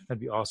 That'd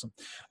be awesome.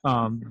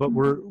 But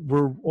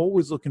we're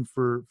always looking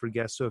for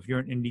guests. So if you're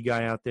an indie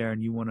guy out there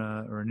and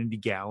or an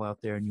indie gal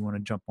out there and you want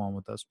to jump on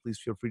with us, please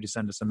feel free to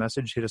send us a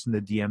message, hit us in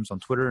the DMs on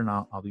Twitter, and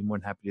I'll be more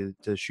than happy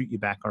to shoot you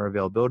back our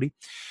availability.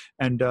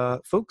 And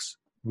folks,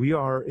 we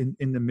are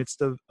in the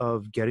midst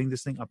of getting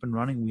this thing up and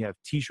running. We have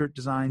t-shirt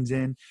designs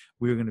in.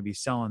 We're going to be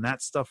selling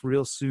that stuff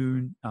real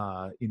soon.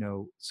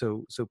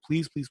 So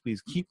please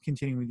keep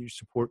continuing with your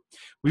support.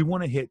 We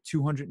want to hit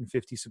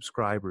 250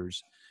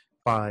 subscribers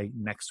by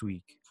next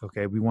week.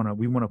 Okay. We want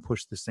to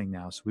push this thing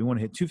now. So we want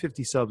to hit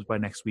 250 subs by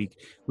next week.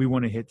 We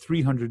want to hit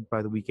 300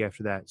 by the week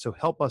after that. So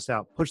help us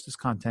out, push this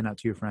content out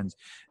to your friends.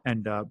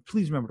 And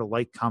please remember to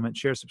like, comment,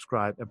 share,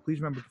 subscribe. And please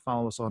remember to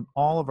follow us on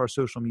all of our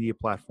social media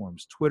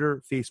platforms,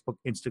 Twitter, Facebook,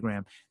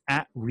 Instagram,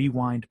 at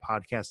Wre-Wind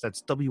Podcast.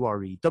 That's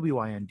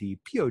WREWIND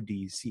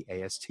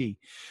PODCAST.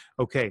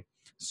 Okay.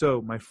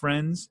 So my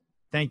friends,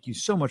 thank you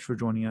so much for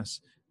joining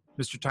us.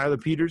 Mr. Tyler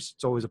Peters,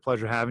 it's always a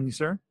pleasure having you,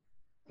 sir.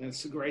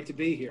 It's great to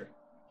be here.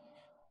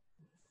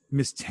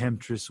 Miss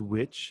Temptress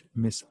Witch,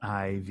 Miss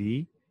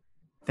Ivy,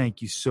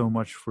 thank you so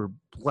much for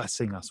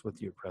blessing us with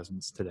your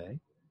presence today.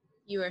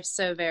 You are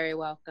so very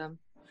welcome.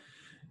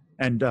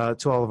 And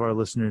to all of our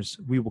listeners,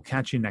 we will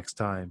catch you next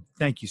time.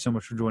 Thank you so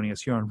much for joining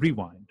us here on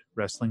Wre-Wind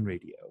Wrestling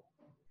Radio.